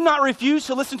that you do not refuse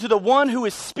to listen to the one who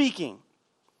is speaking.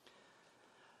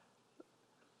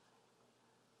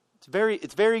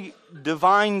 It's very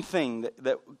divine thing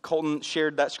that Colton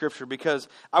shared that scripture, because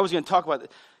I was going to talk about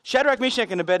it. Shadrach,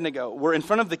 Meshach, and Abednego were in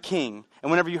front of the king,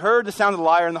 and whenever you heard the sound of the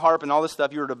lyre and the harp and all this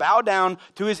stuff, you were to bow down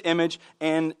to his image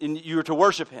and you were to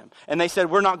worship him. And they said,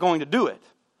 we're not going to do it,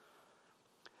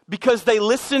 because they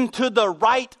listened to the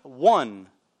right one.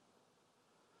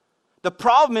 The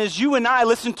problem is you and I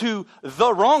listen to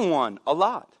the wrong one a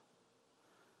lot.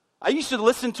 I used to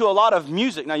listen to a lot of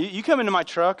music. Now, you come into my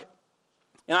truck,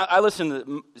 and I listen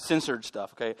to censored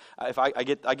stuff. Okay, if I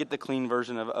get the clean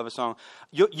version of a song,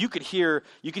 you could hear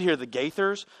the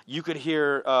Gaithers, you could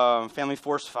hear Family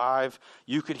Force 5,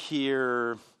 you could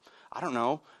hear, I don't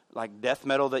know, like death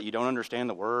metal that you don't understand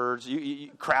the words.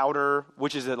 Crowder,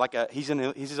 which is he's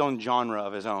his own genre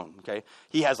of his own. Okay,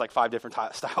 he has like 5 different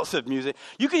styles of music.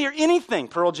 You can hear anything: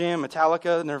 Pearl Jam,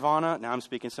 Metallica, Nirvana. Now I'm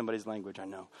speaking somebody's language, I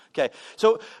know. Okay,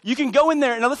 so you can go in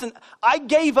there and now listen. I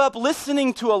gave up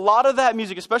listening to a lot of that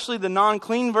music, especially the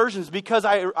non-clean versions, because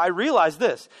I realized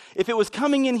this: if it was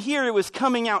coming in here, it was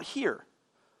coming out here.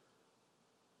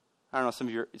 I don't know.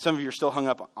 Some of you are still hung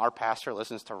up. Our pastor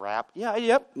listens to rap. Yeah,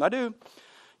 yep, I do.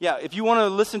 Yeah, if you want to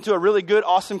listen to a really good,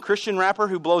 awesome Christian rapper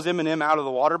who blows Eminem out of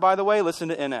the water, by the way, listen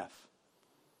to NF.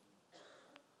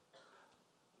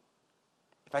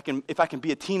 If I can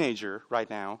be a teenager right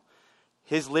now,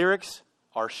 his lyrics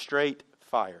are straight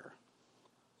fire.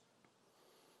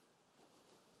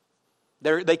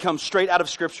 They come straight out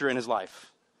of Scripture in his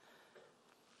life.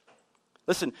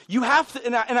 Listen, you have to,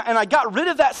 and I got rid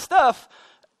of that stuff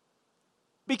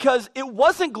because it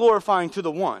wasn't glorifying to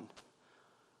the one.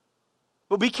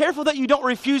 But be careful that you don't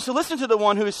refuse to listen to the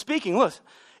one who is speaking. Look,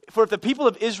 for if the people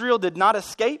of Israel did not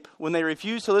escape when they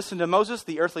refused to listen to Moses,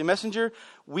 the earthly messenger,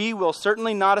 we will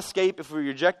certainly not escape if we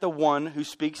reject the one who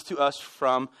speaks to us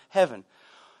from heaven.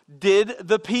 Did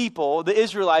the people, the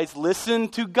Israelites, listen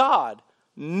to God?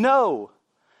 No.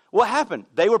 What happened?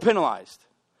 They were penalized.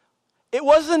 It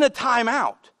wasn't a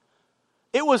timeout.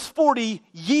 It was 40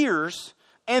 years,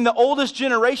 and the oldest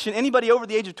generation, anybody over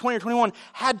the age of 20 or 21,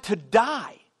 had to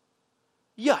die.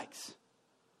 Yikes.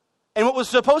 And what was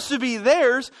supposed to be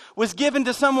theirs was given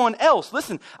to someone else.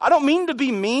 Listen, I don't mean to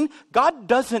be mean. God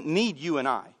doesn't need you and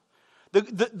I.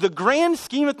 The grand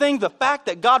scheme of things, the fact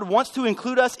that God wants to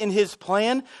include us in His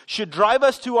plan should drive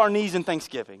us to our knees in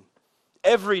thanksgiving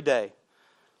every day.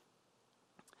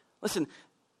 Listen,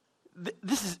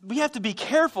 we have to be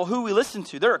careful who we listen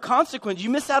to. There are consequences. You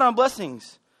miss out on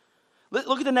blessings.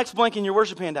 Look at the next blank in your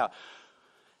worship handout.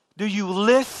 Do you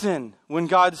listen when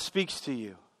God speaks to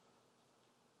you?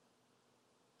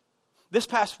 This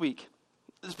past week,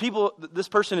 this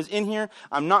person is in here.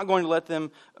 I'm not going to let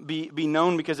them be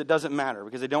known because it doesn't matter,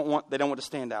 because they don't want to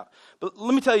stand out. But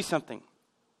let me tell you something.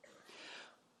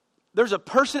 There's a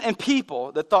person and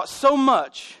people that thought so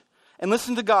much and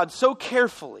listened to God so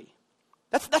carefully.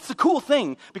 That's the cool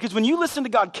thing, because when you listen to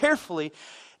God carefully,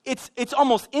 it's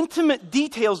almost intimate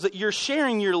details that you're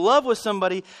sharing your love with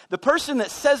somebody. The person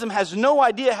that says them has no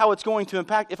idea how it's going to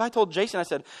impact. If I told Jason, I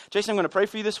said, Jason, I'm going to pray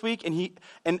for you this week,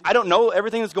 and I don't know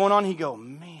everything that's going on, he'd go,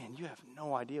 man, you have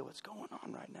no idea what's going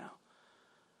on right now.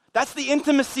 That's the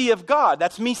intimacy of God.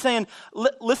 That's me saying,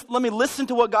 let me listen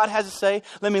to what God has to say.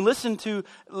 Let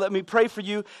me pray for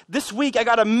you. This week I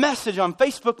got a message on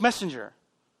Facebook Messenger.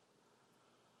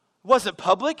 Was it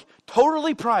public?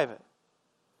 Totally private.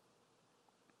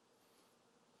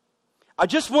 I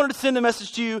just wanted to send a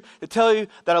message to you to tell you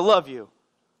that I love you.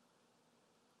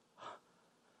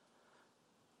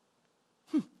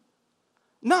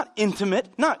 Not intimate,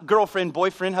 not girlfriend,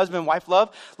 boyfriend, husband, wife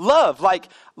love. Love, like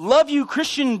love you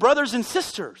Christian brothers and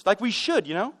sisters, like we should,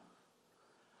 you know.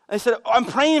 And they said, I'm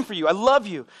praying for you. I love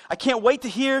you. I can't wait to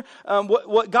hear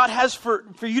what God has for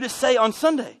you to say on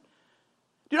Sunday.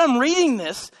 Dude, I'm reading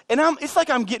this, and it's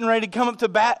like I'm getting ready to come up to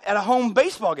bat at a home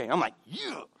baseball game. I'm like,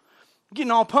 yeah.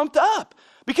 Getting all pumped up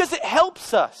because it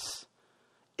helps us.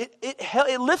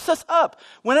 It lifts us up.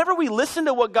 Whenever we listen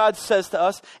to what God says to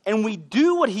us and we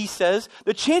do what he says,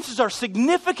 the chances are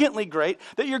significantly great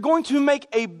that you're going to make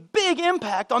a big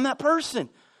impact on that person.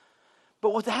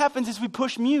 But what happens is we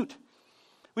push mute.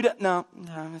 We don't, no.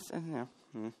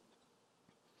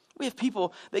 We have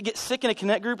people that get sick in a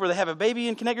Connect group or they have a baby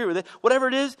in Connect group or whatever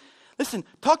it is. Listen,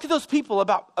 talk to those people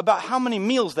about how many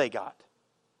meals they got.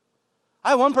 I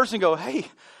had one person go, hey,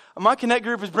 my Connect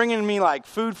group is bringing me like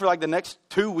food for like the next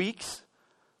 2 weeks.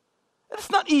 It's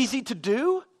not easy to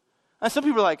do. And some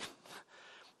people are like,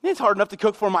 it's hard enough to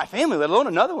cook for my family, let alone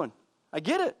another one. I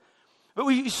get it. But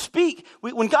we speak,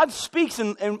 when God speaks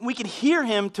and we can hear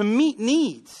him to meet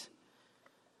needs,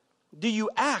 do you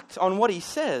act on what he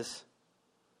says?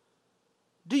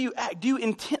 Do you act? Do you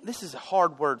intend? This is a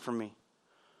hard word for me.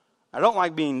 I don't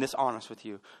like being this honest with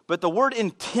you. But the word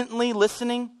intently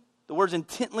listening, the words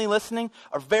intently listening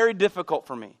are very difficult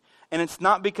for me. And it's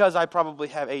not because I probably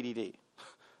have ADD.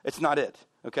 It's not it,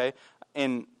 okay?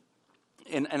 And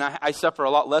I suffer a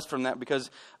lot less from that because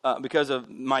of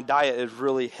my diet has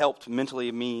really helped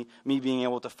mentally me being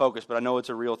able to focus. But I know it's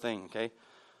a real thing, okay?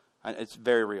 It's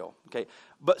very real, okay?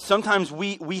 But sometimes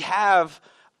we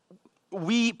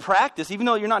practice, even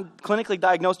though you're not clinically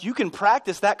diagnosed, you can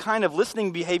practice that kind of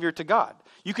listening behavior to God.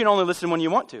 You can only listen when you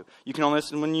want to. You can only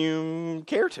listen when you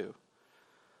care to.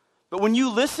 But when you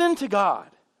listen to God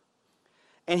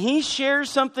and he shares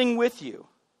something with you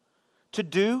to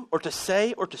do or to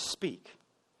say or to speak,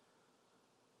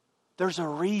 there's a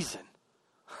reason.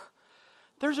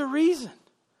 There's a reason.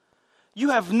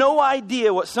 You have no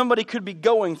idea what somebody could be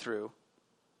going through.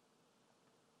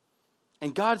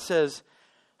 And God says,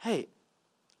 hey,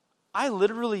 I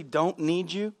literally don't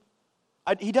need you.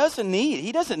 He doesn't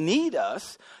need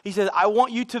us. He says, I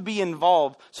want you to be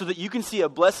involved so that you can see a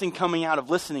blessing coming out of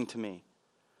listening to me.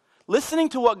 Listening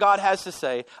to what God has to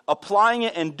say, applying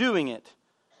it and doing it,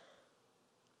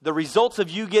 the results of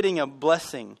you getting a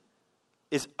blessing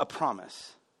is a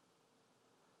promise.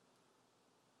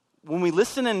 When we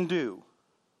listen and do,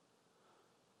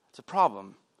 it's a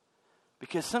problem.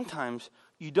 Because sometimes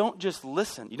you don't just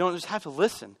listen. You don't just have to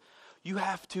listen. You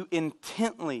have to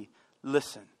intently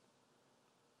listen.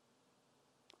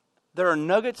 There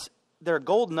are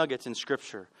gold nuggets in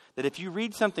Scripture that if you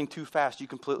read something too fast, you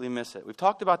completely miss it. We've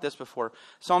talked about this before.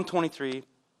 Psalm 23,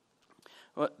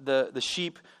 the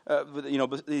sheep,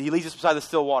 he leads us beside the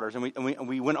still waters, and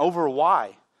we went over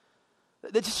why.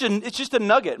 It's just a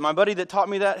nugget. My buddy that taught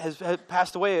me that has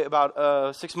passed away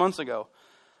about 6 months ago.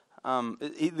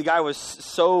 The guy was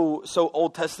so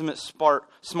Old Testament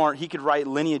smart, he could write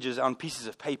lineages on pieces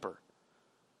of paper.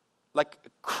 Like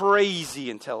crazy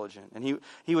intelligent. And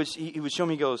he would show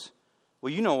me, he goes,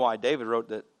 well, you know why David wrote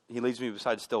that he leads me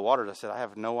beside still waters. I said, I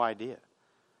have no idea.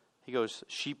 He goes,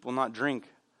 sheep will not drink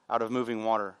out of moving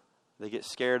water. They get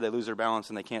scared, they lose their balance,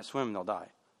 and they can't swim, and they'll die.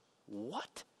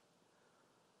 What?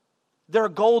 There are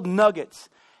gold nuggets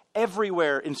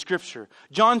everywhere in Scripture.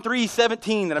 John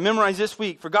 3:17 that I memorized this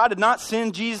week. For God did not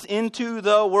send Jesus into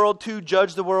the world to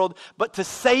judge the world, but to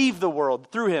save the world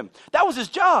through him. That was his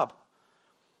job.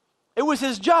 It was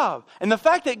his job. And the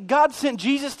fact that God sent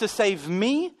Jesus to save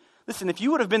me, listen, if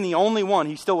you would have been the only one,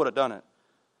 he still would have done it.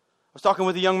 I was talking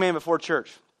with a young man before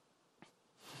church.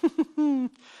 He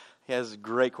has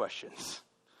great questions.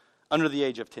 Under the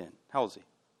age of 10. How old is he?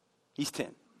 He's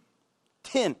 10.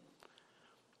 10.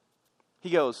 He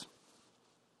goes,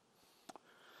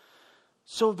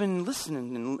 so I've been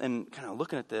listening and kind of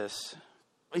looking at this.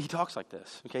 He talks like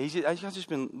this. Okay, I've just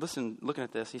been looking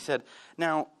at this. He said,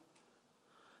 now,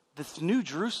 this new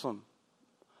Jerusalem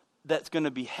that's going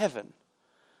to be heaven,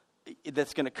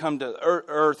 that's going to come to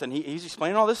earth, and he's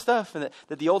explaining all this stuff, and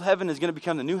that the old heaven is going to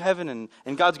become the new heaven,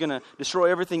 and God's going to destroy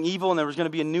everything evil, and there's going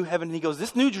to be a new heaven. And he goes,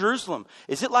 this new Jerusalem,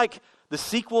 is it like the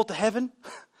sequel to heaven?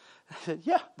 I said,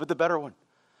 yeah, but the better one.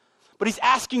 But he's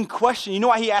asking questions. You know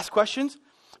why he asks questions?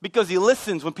 Because he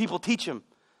listens when people teach him.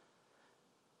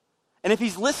 And if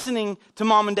he's listening to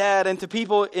mom and dad and to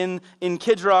people in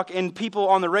Kids Rock and people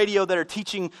on the radio that are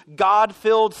teaching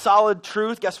God-filled, solid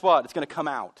truth, guess what? It's going to come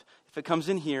out. If it comes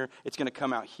in here, it's going to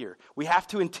come out here. We have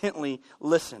to intently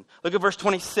listen. Look at verse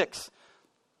 26.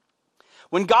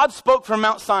 When God spoke from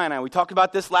Mount Sinai, we talked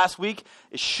about this last week,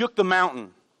 it shook the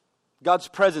mountain. God's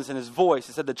presence and his voice.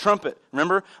 It said the trumpet.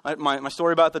 Remember my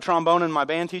story about the trombone and my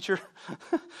band teacher?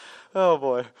 Oh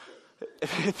boy.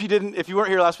 If you weren't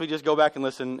here last week, just go back and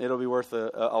listen. It'll be worth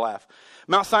a laugh.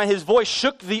 Mount Sinai, his voice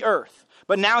shook the earth.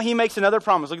 But now he makes another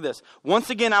promise. Look at this. Once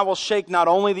again, I will shake not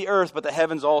only the earth, but the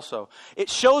heavens also. It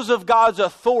shows of God's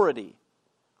authority.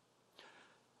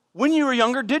 When you were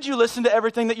younger, did you listen to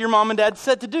everything that your mom and dad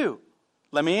said to do?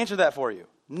 Let me answer that for you.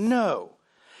 No.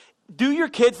 Do your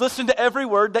kids listen to every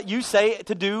word that you say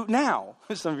to do now?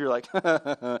 Some of you are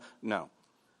like, no.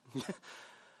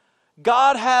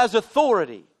 God has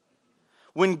authority.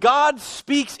 When God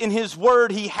speaks in His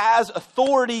Word, He has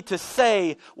authority to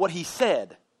say what He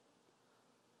said.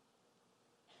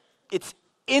 It's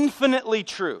infinitely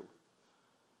true.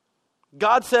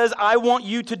 God says, I want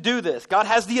you to do this. God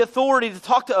has the authority to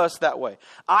talk to us that way.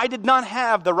 I did not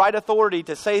have the right authority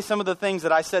to say some of the things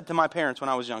that I said to my parents when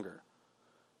I was younger.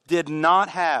 Did not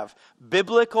have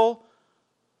biblical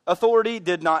authority,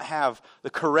 did not have the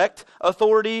correct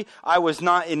authority. I was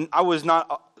not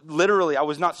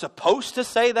supposed to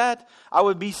say that. I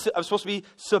was supposed to be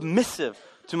submissive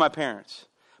to my parents.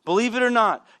 Believe it or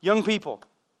not, young people,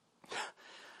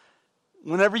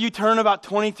 whenever you turn about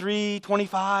 23,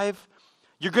 25,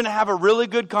 you're going to have a really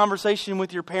good conversation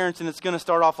with your parents, and it's going to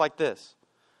start off like this.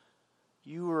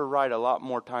 You were right a lot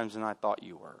more times than I thought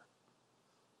you were.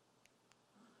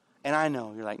 And I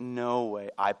know, you're like, no way,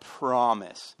 I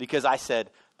promise. Because I said,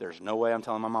 there's no way I'm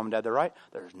telling my mom and dad they're right.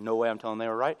 There's no way I'm telling them they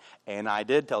were right. And I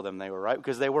did tell them they were right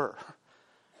because they were.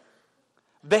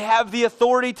 They have the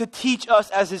authority to teach us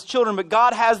as His children, but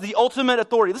God has the ultimate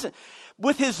authority. Listen,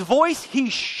 with His voice, He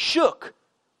shook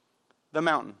the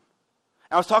mountain.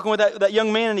 I was talking with that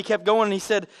young man, and he kept going, and he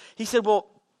said,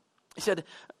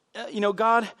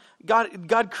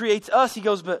 God creates us. He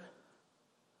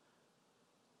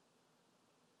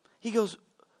goes,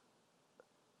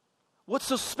 what's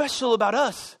so special about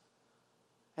us?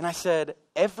 And I said,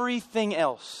 everything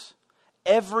else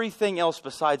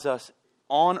besides us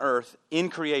on earth in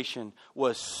creation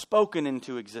was spoken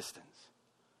into existence.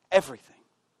 Everything.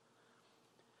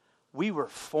 We were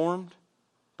formed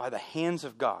by the hands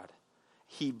of God.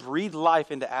 He breathed life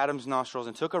into Adam's nostrils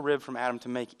and took a rib from Adam to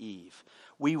make Eve.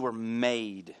 We were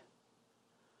made.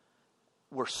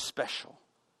 We're special.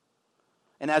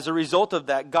 And as a result of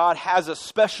that, God has a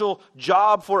special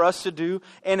job for us to do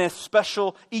and a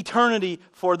special eternity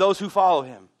for those who follow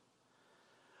Him.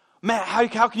 Matt,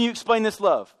 how can you explain this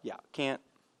love? Yeah, can't.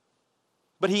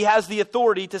 But He has the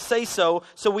authority to say so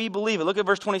we believe it. Look at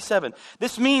verse 27.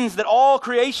 This means that all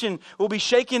creation will be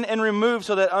shaken and removed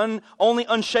so that only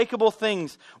unshakable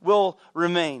things will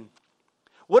remain.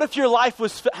 What if your life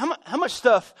was... How much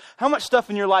stuff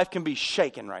in your life can be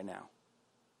shaken right now?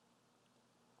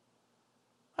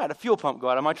 I had a fuel pump go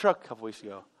out of my truck a couple weeks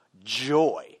ago.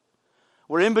 Joy.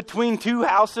 We're in between two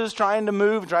houses trying to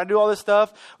move, trying to do all this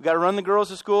stuff. We've got to run the girls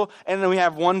to school, and then we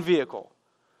have one vehicle.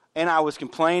 And I was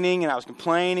complaining, and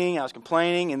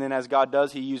then as God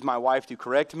does, He used my wife to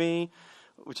correct me,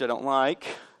 which I don't like.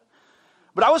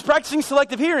 But I was practicing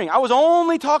selective hearing. I was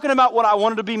only talking about what I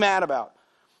wanted to be mad about.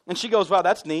 And she goes, wow,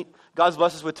 that's neat. God's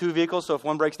blessed us with two vehicles, so if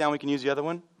one breaks down, we can use the other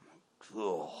one.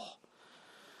 Ugh.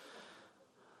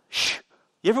 Shh.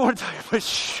 You ever want to tell your friends,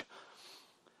 shh?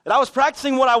 And I was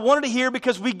practicing what I wanted to hear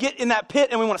because we get in that pit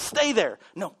and we want to stay there.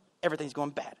 No, everything's going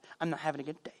bad. I'm not having a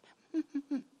good day.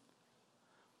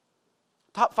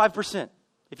 Top 5%.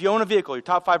 If you own a vehicle, you're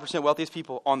top 5% wealthiest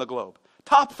people on the globe.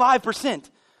 Top 5%.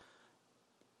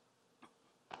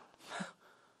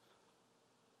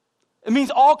 It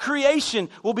means all creation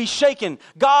will be shaken.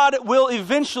 God will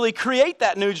eventually create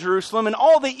that new Jerusalem, and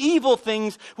all the evil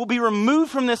things will be removed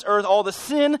from this earth. All the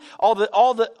sin, all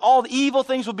the evil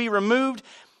things will be removed,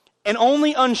 and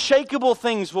only unshakable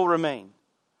things will remain.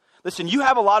 Listen, you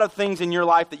have a lot of things in your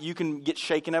life that you can get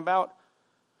shaken about,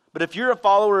 but if you're a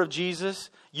follower of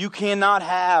Jesus, you cannot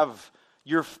have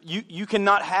you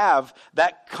cannot have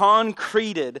that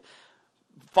concreted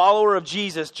follower of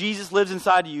Jesus. Jesus lives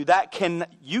inside of you.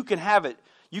 You can have it.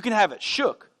 You can have it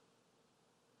shook.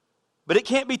 But it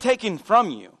can't be taken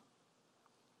from you.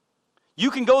 You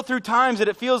can go through times that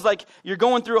it feels like you're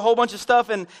going through a whole bunch of stuff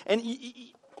and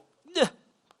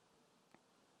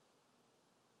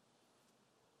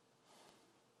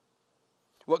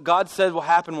what God said will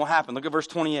happen will happen. Look at verse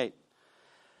 28.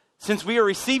 Since we are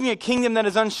receiving a kingdom that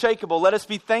is unshakable, let us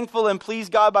be thankful and please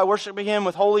God by worshiping Him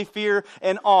with holy fear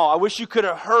and awe. I wish you could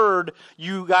have heard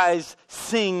you guys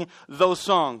sing those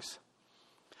songs.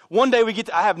 One day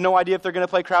I have no idea if they're going to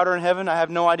play Crowder in heaven. I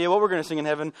have no idea what we're going to sing in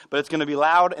heaven, but it's going to be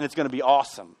loud and it's going to be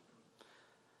awesome.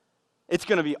 It's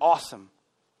going to be awesome.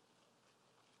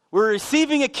 We're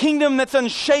receiving a kingdom that's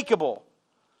unshakable.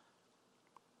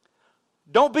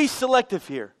 Don't be selective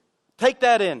here. Take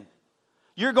that in.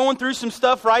 You're going through some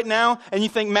stuff right now, and you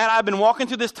think, Matt, I've been walking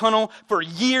through this tunnel for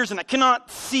years, and I cannot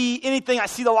see anything. I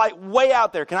see the light way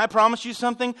out there. Can I promise you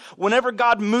something? Whenever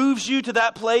God moves you to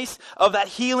that place of that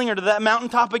healing or to that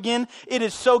mountaintop again, it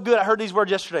is so good. I heard these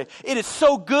words yesterday. It is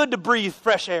so good to breathe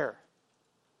fresh air.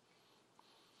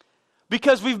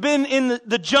 Because we've been in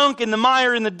the junk, in the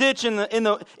mire, in the ditch, in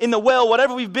the well,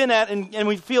 whatever we've been at, and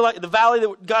we feel like the valley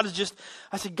that God is just,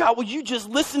 I said, God, will you just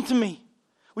listen to me?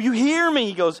 Will you hear me?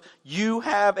 He goes, you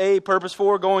have a purpose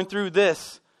for going through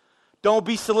this. Don't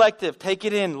be selective. Take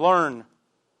it in. Learn.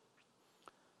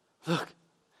 Look.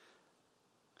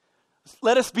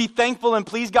 Let us be thankful and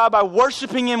please God by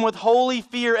worshiping Him with holy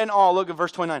fear and awe. Look at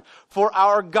verse 29. For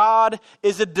our God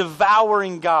is a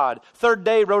devouring God. Third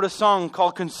Day wrote a song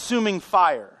called Consuming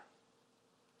Fire.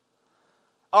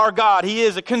 Our God, He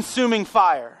is a consuming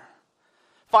fire.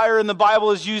 Fire in the Bible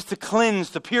is used to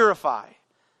cleanse, to purify.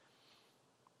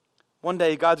 One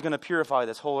day God's going to purify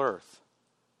this whole earth.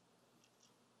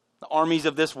 The armies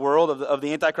of this world, of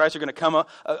the Antichrist, are going to come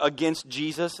against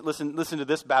Jesus. Listen to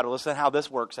this battle. Listen how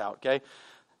this works out, okay?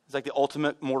 It's like the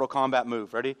ultimate Mortal Kombat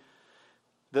move. Ready?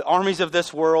 The armies of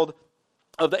this world,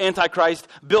 of the Antichrist,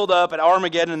 build up at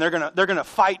Armageddon, and they're going to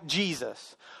fight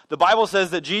Jesus. The Bible says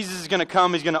that Jesus is going to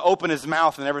come, He's going to open His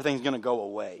mouth, and everything's going to go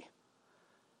away.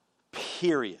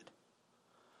 Period.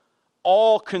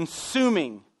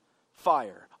 All-consuming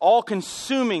fire.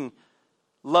 All-consuming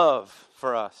love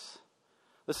for us.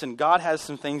 Listen, God has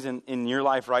some things in your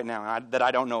life right now that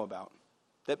I don't know about,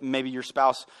 that maybe your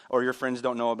spouse or your friends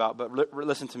don't know about, but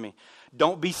listen to me.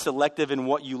 Don't be selective in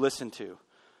what you listen to.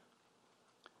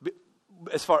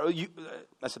 I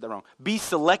said that wrong. Be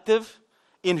selective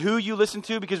in who you listen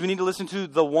to, because we need to listen to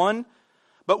the one.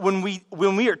 But when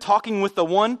we are talking with the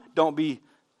one, don't be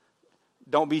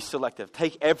selective.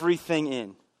 Take everything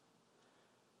in.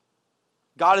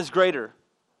 God is greater.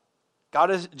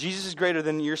 Jesus is greater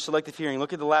than your selective hearing.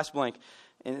 Look at the last blank.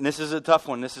 And this is a tough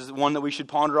one. This is one that we should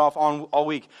ponder off on all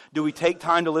week. Do we take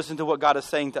time to listen to what God is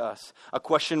saying to us? A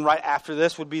question right after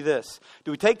this would be this.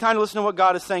 Do we take time to listen to what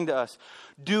God is saying to us?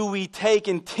 Do we take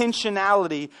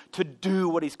intentionality to do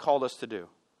what He's called us to do?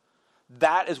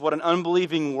 That is what an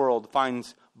unbelieving world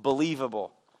finds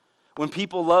believable. When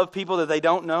people love people that they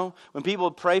don't know, when people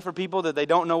pray for people that they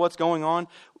don't know what's going on,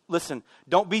 listen,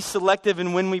 don't be selective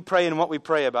in when we pray and what we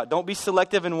pray about. Don't be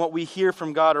selective in what we hear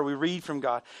from God or we read from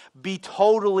God. Be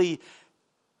totally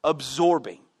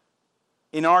absorbing.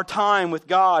 In our time with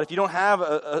God, if you don't have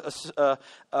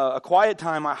a quiet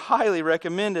time, I highly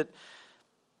recommend it.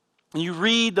 When you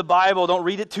read the Bible, don't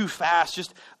read it too fast.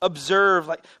 Just observe.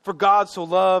 Like, for God so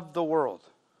loved the world.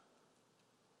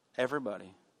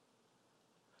 Everybody.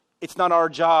 It's not our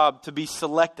job to be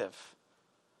selective.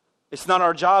 It's not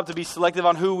our job to be selective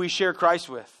on who we share Christ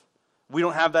with. We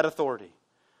don't have that authority.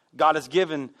 God has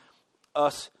given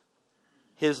us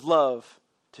His love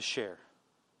to share.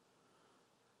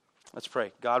 Let's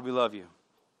pray. God, we love You.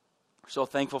 We're so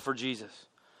thankful for Jesus.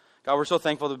 God, we're so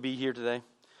thankful to be here today.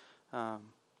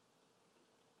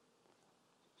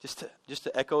 Just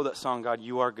to echo that song, God,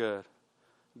 You are good.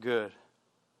 Good.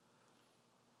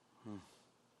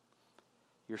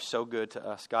 You're so good to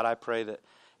us. God, I pray that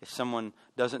if someone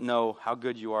doesn't know how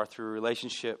good You are through a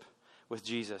relationship with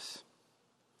Jesus,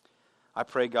 I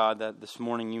pray, God, that this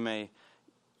morning You may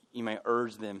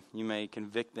urge them, You may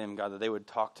convict them, God, that they would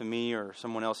talk to me or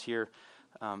someone else here,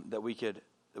 that we could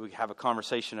have a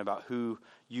conversation about who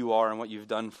You are and what You've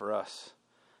done for us.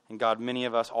 And God, many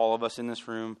of us, all of us in this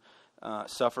room,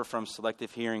 suffer from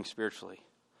selective hearing spiritually.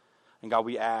 And God,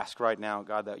 we ask right now,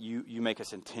 God, that you make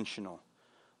us intentional.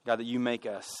 God, that You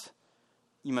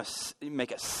must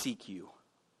make us seek You.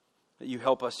 That You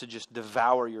help us to just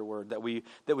devour Your word. That we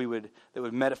would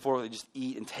metaphorically just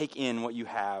eat and take in what You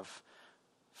have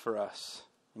for us.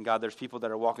 And God, there's people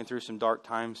that are walking through some dark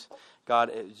times.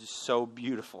 God, it's just so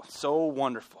beautiful, so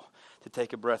wonderful to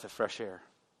take a breath of fresh air.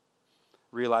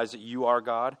 Realize that You are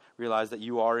God. Realize that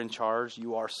You are in charge.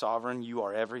 You are sovereign. You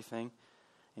are everything.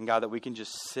 And God, that we can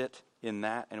just sit in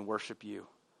that and worship You.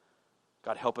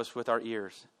 God, help us with our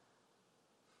ears.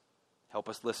 Help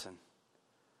us listen.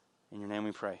 In Your name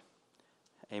we pray.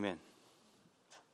 Amen.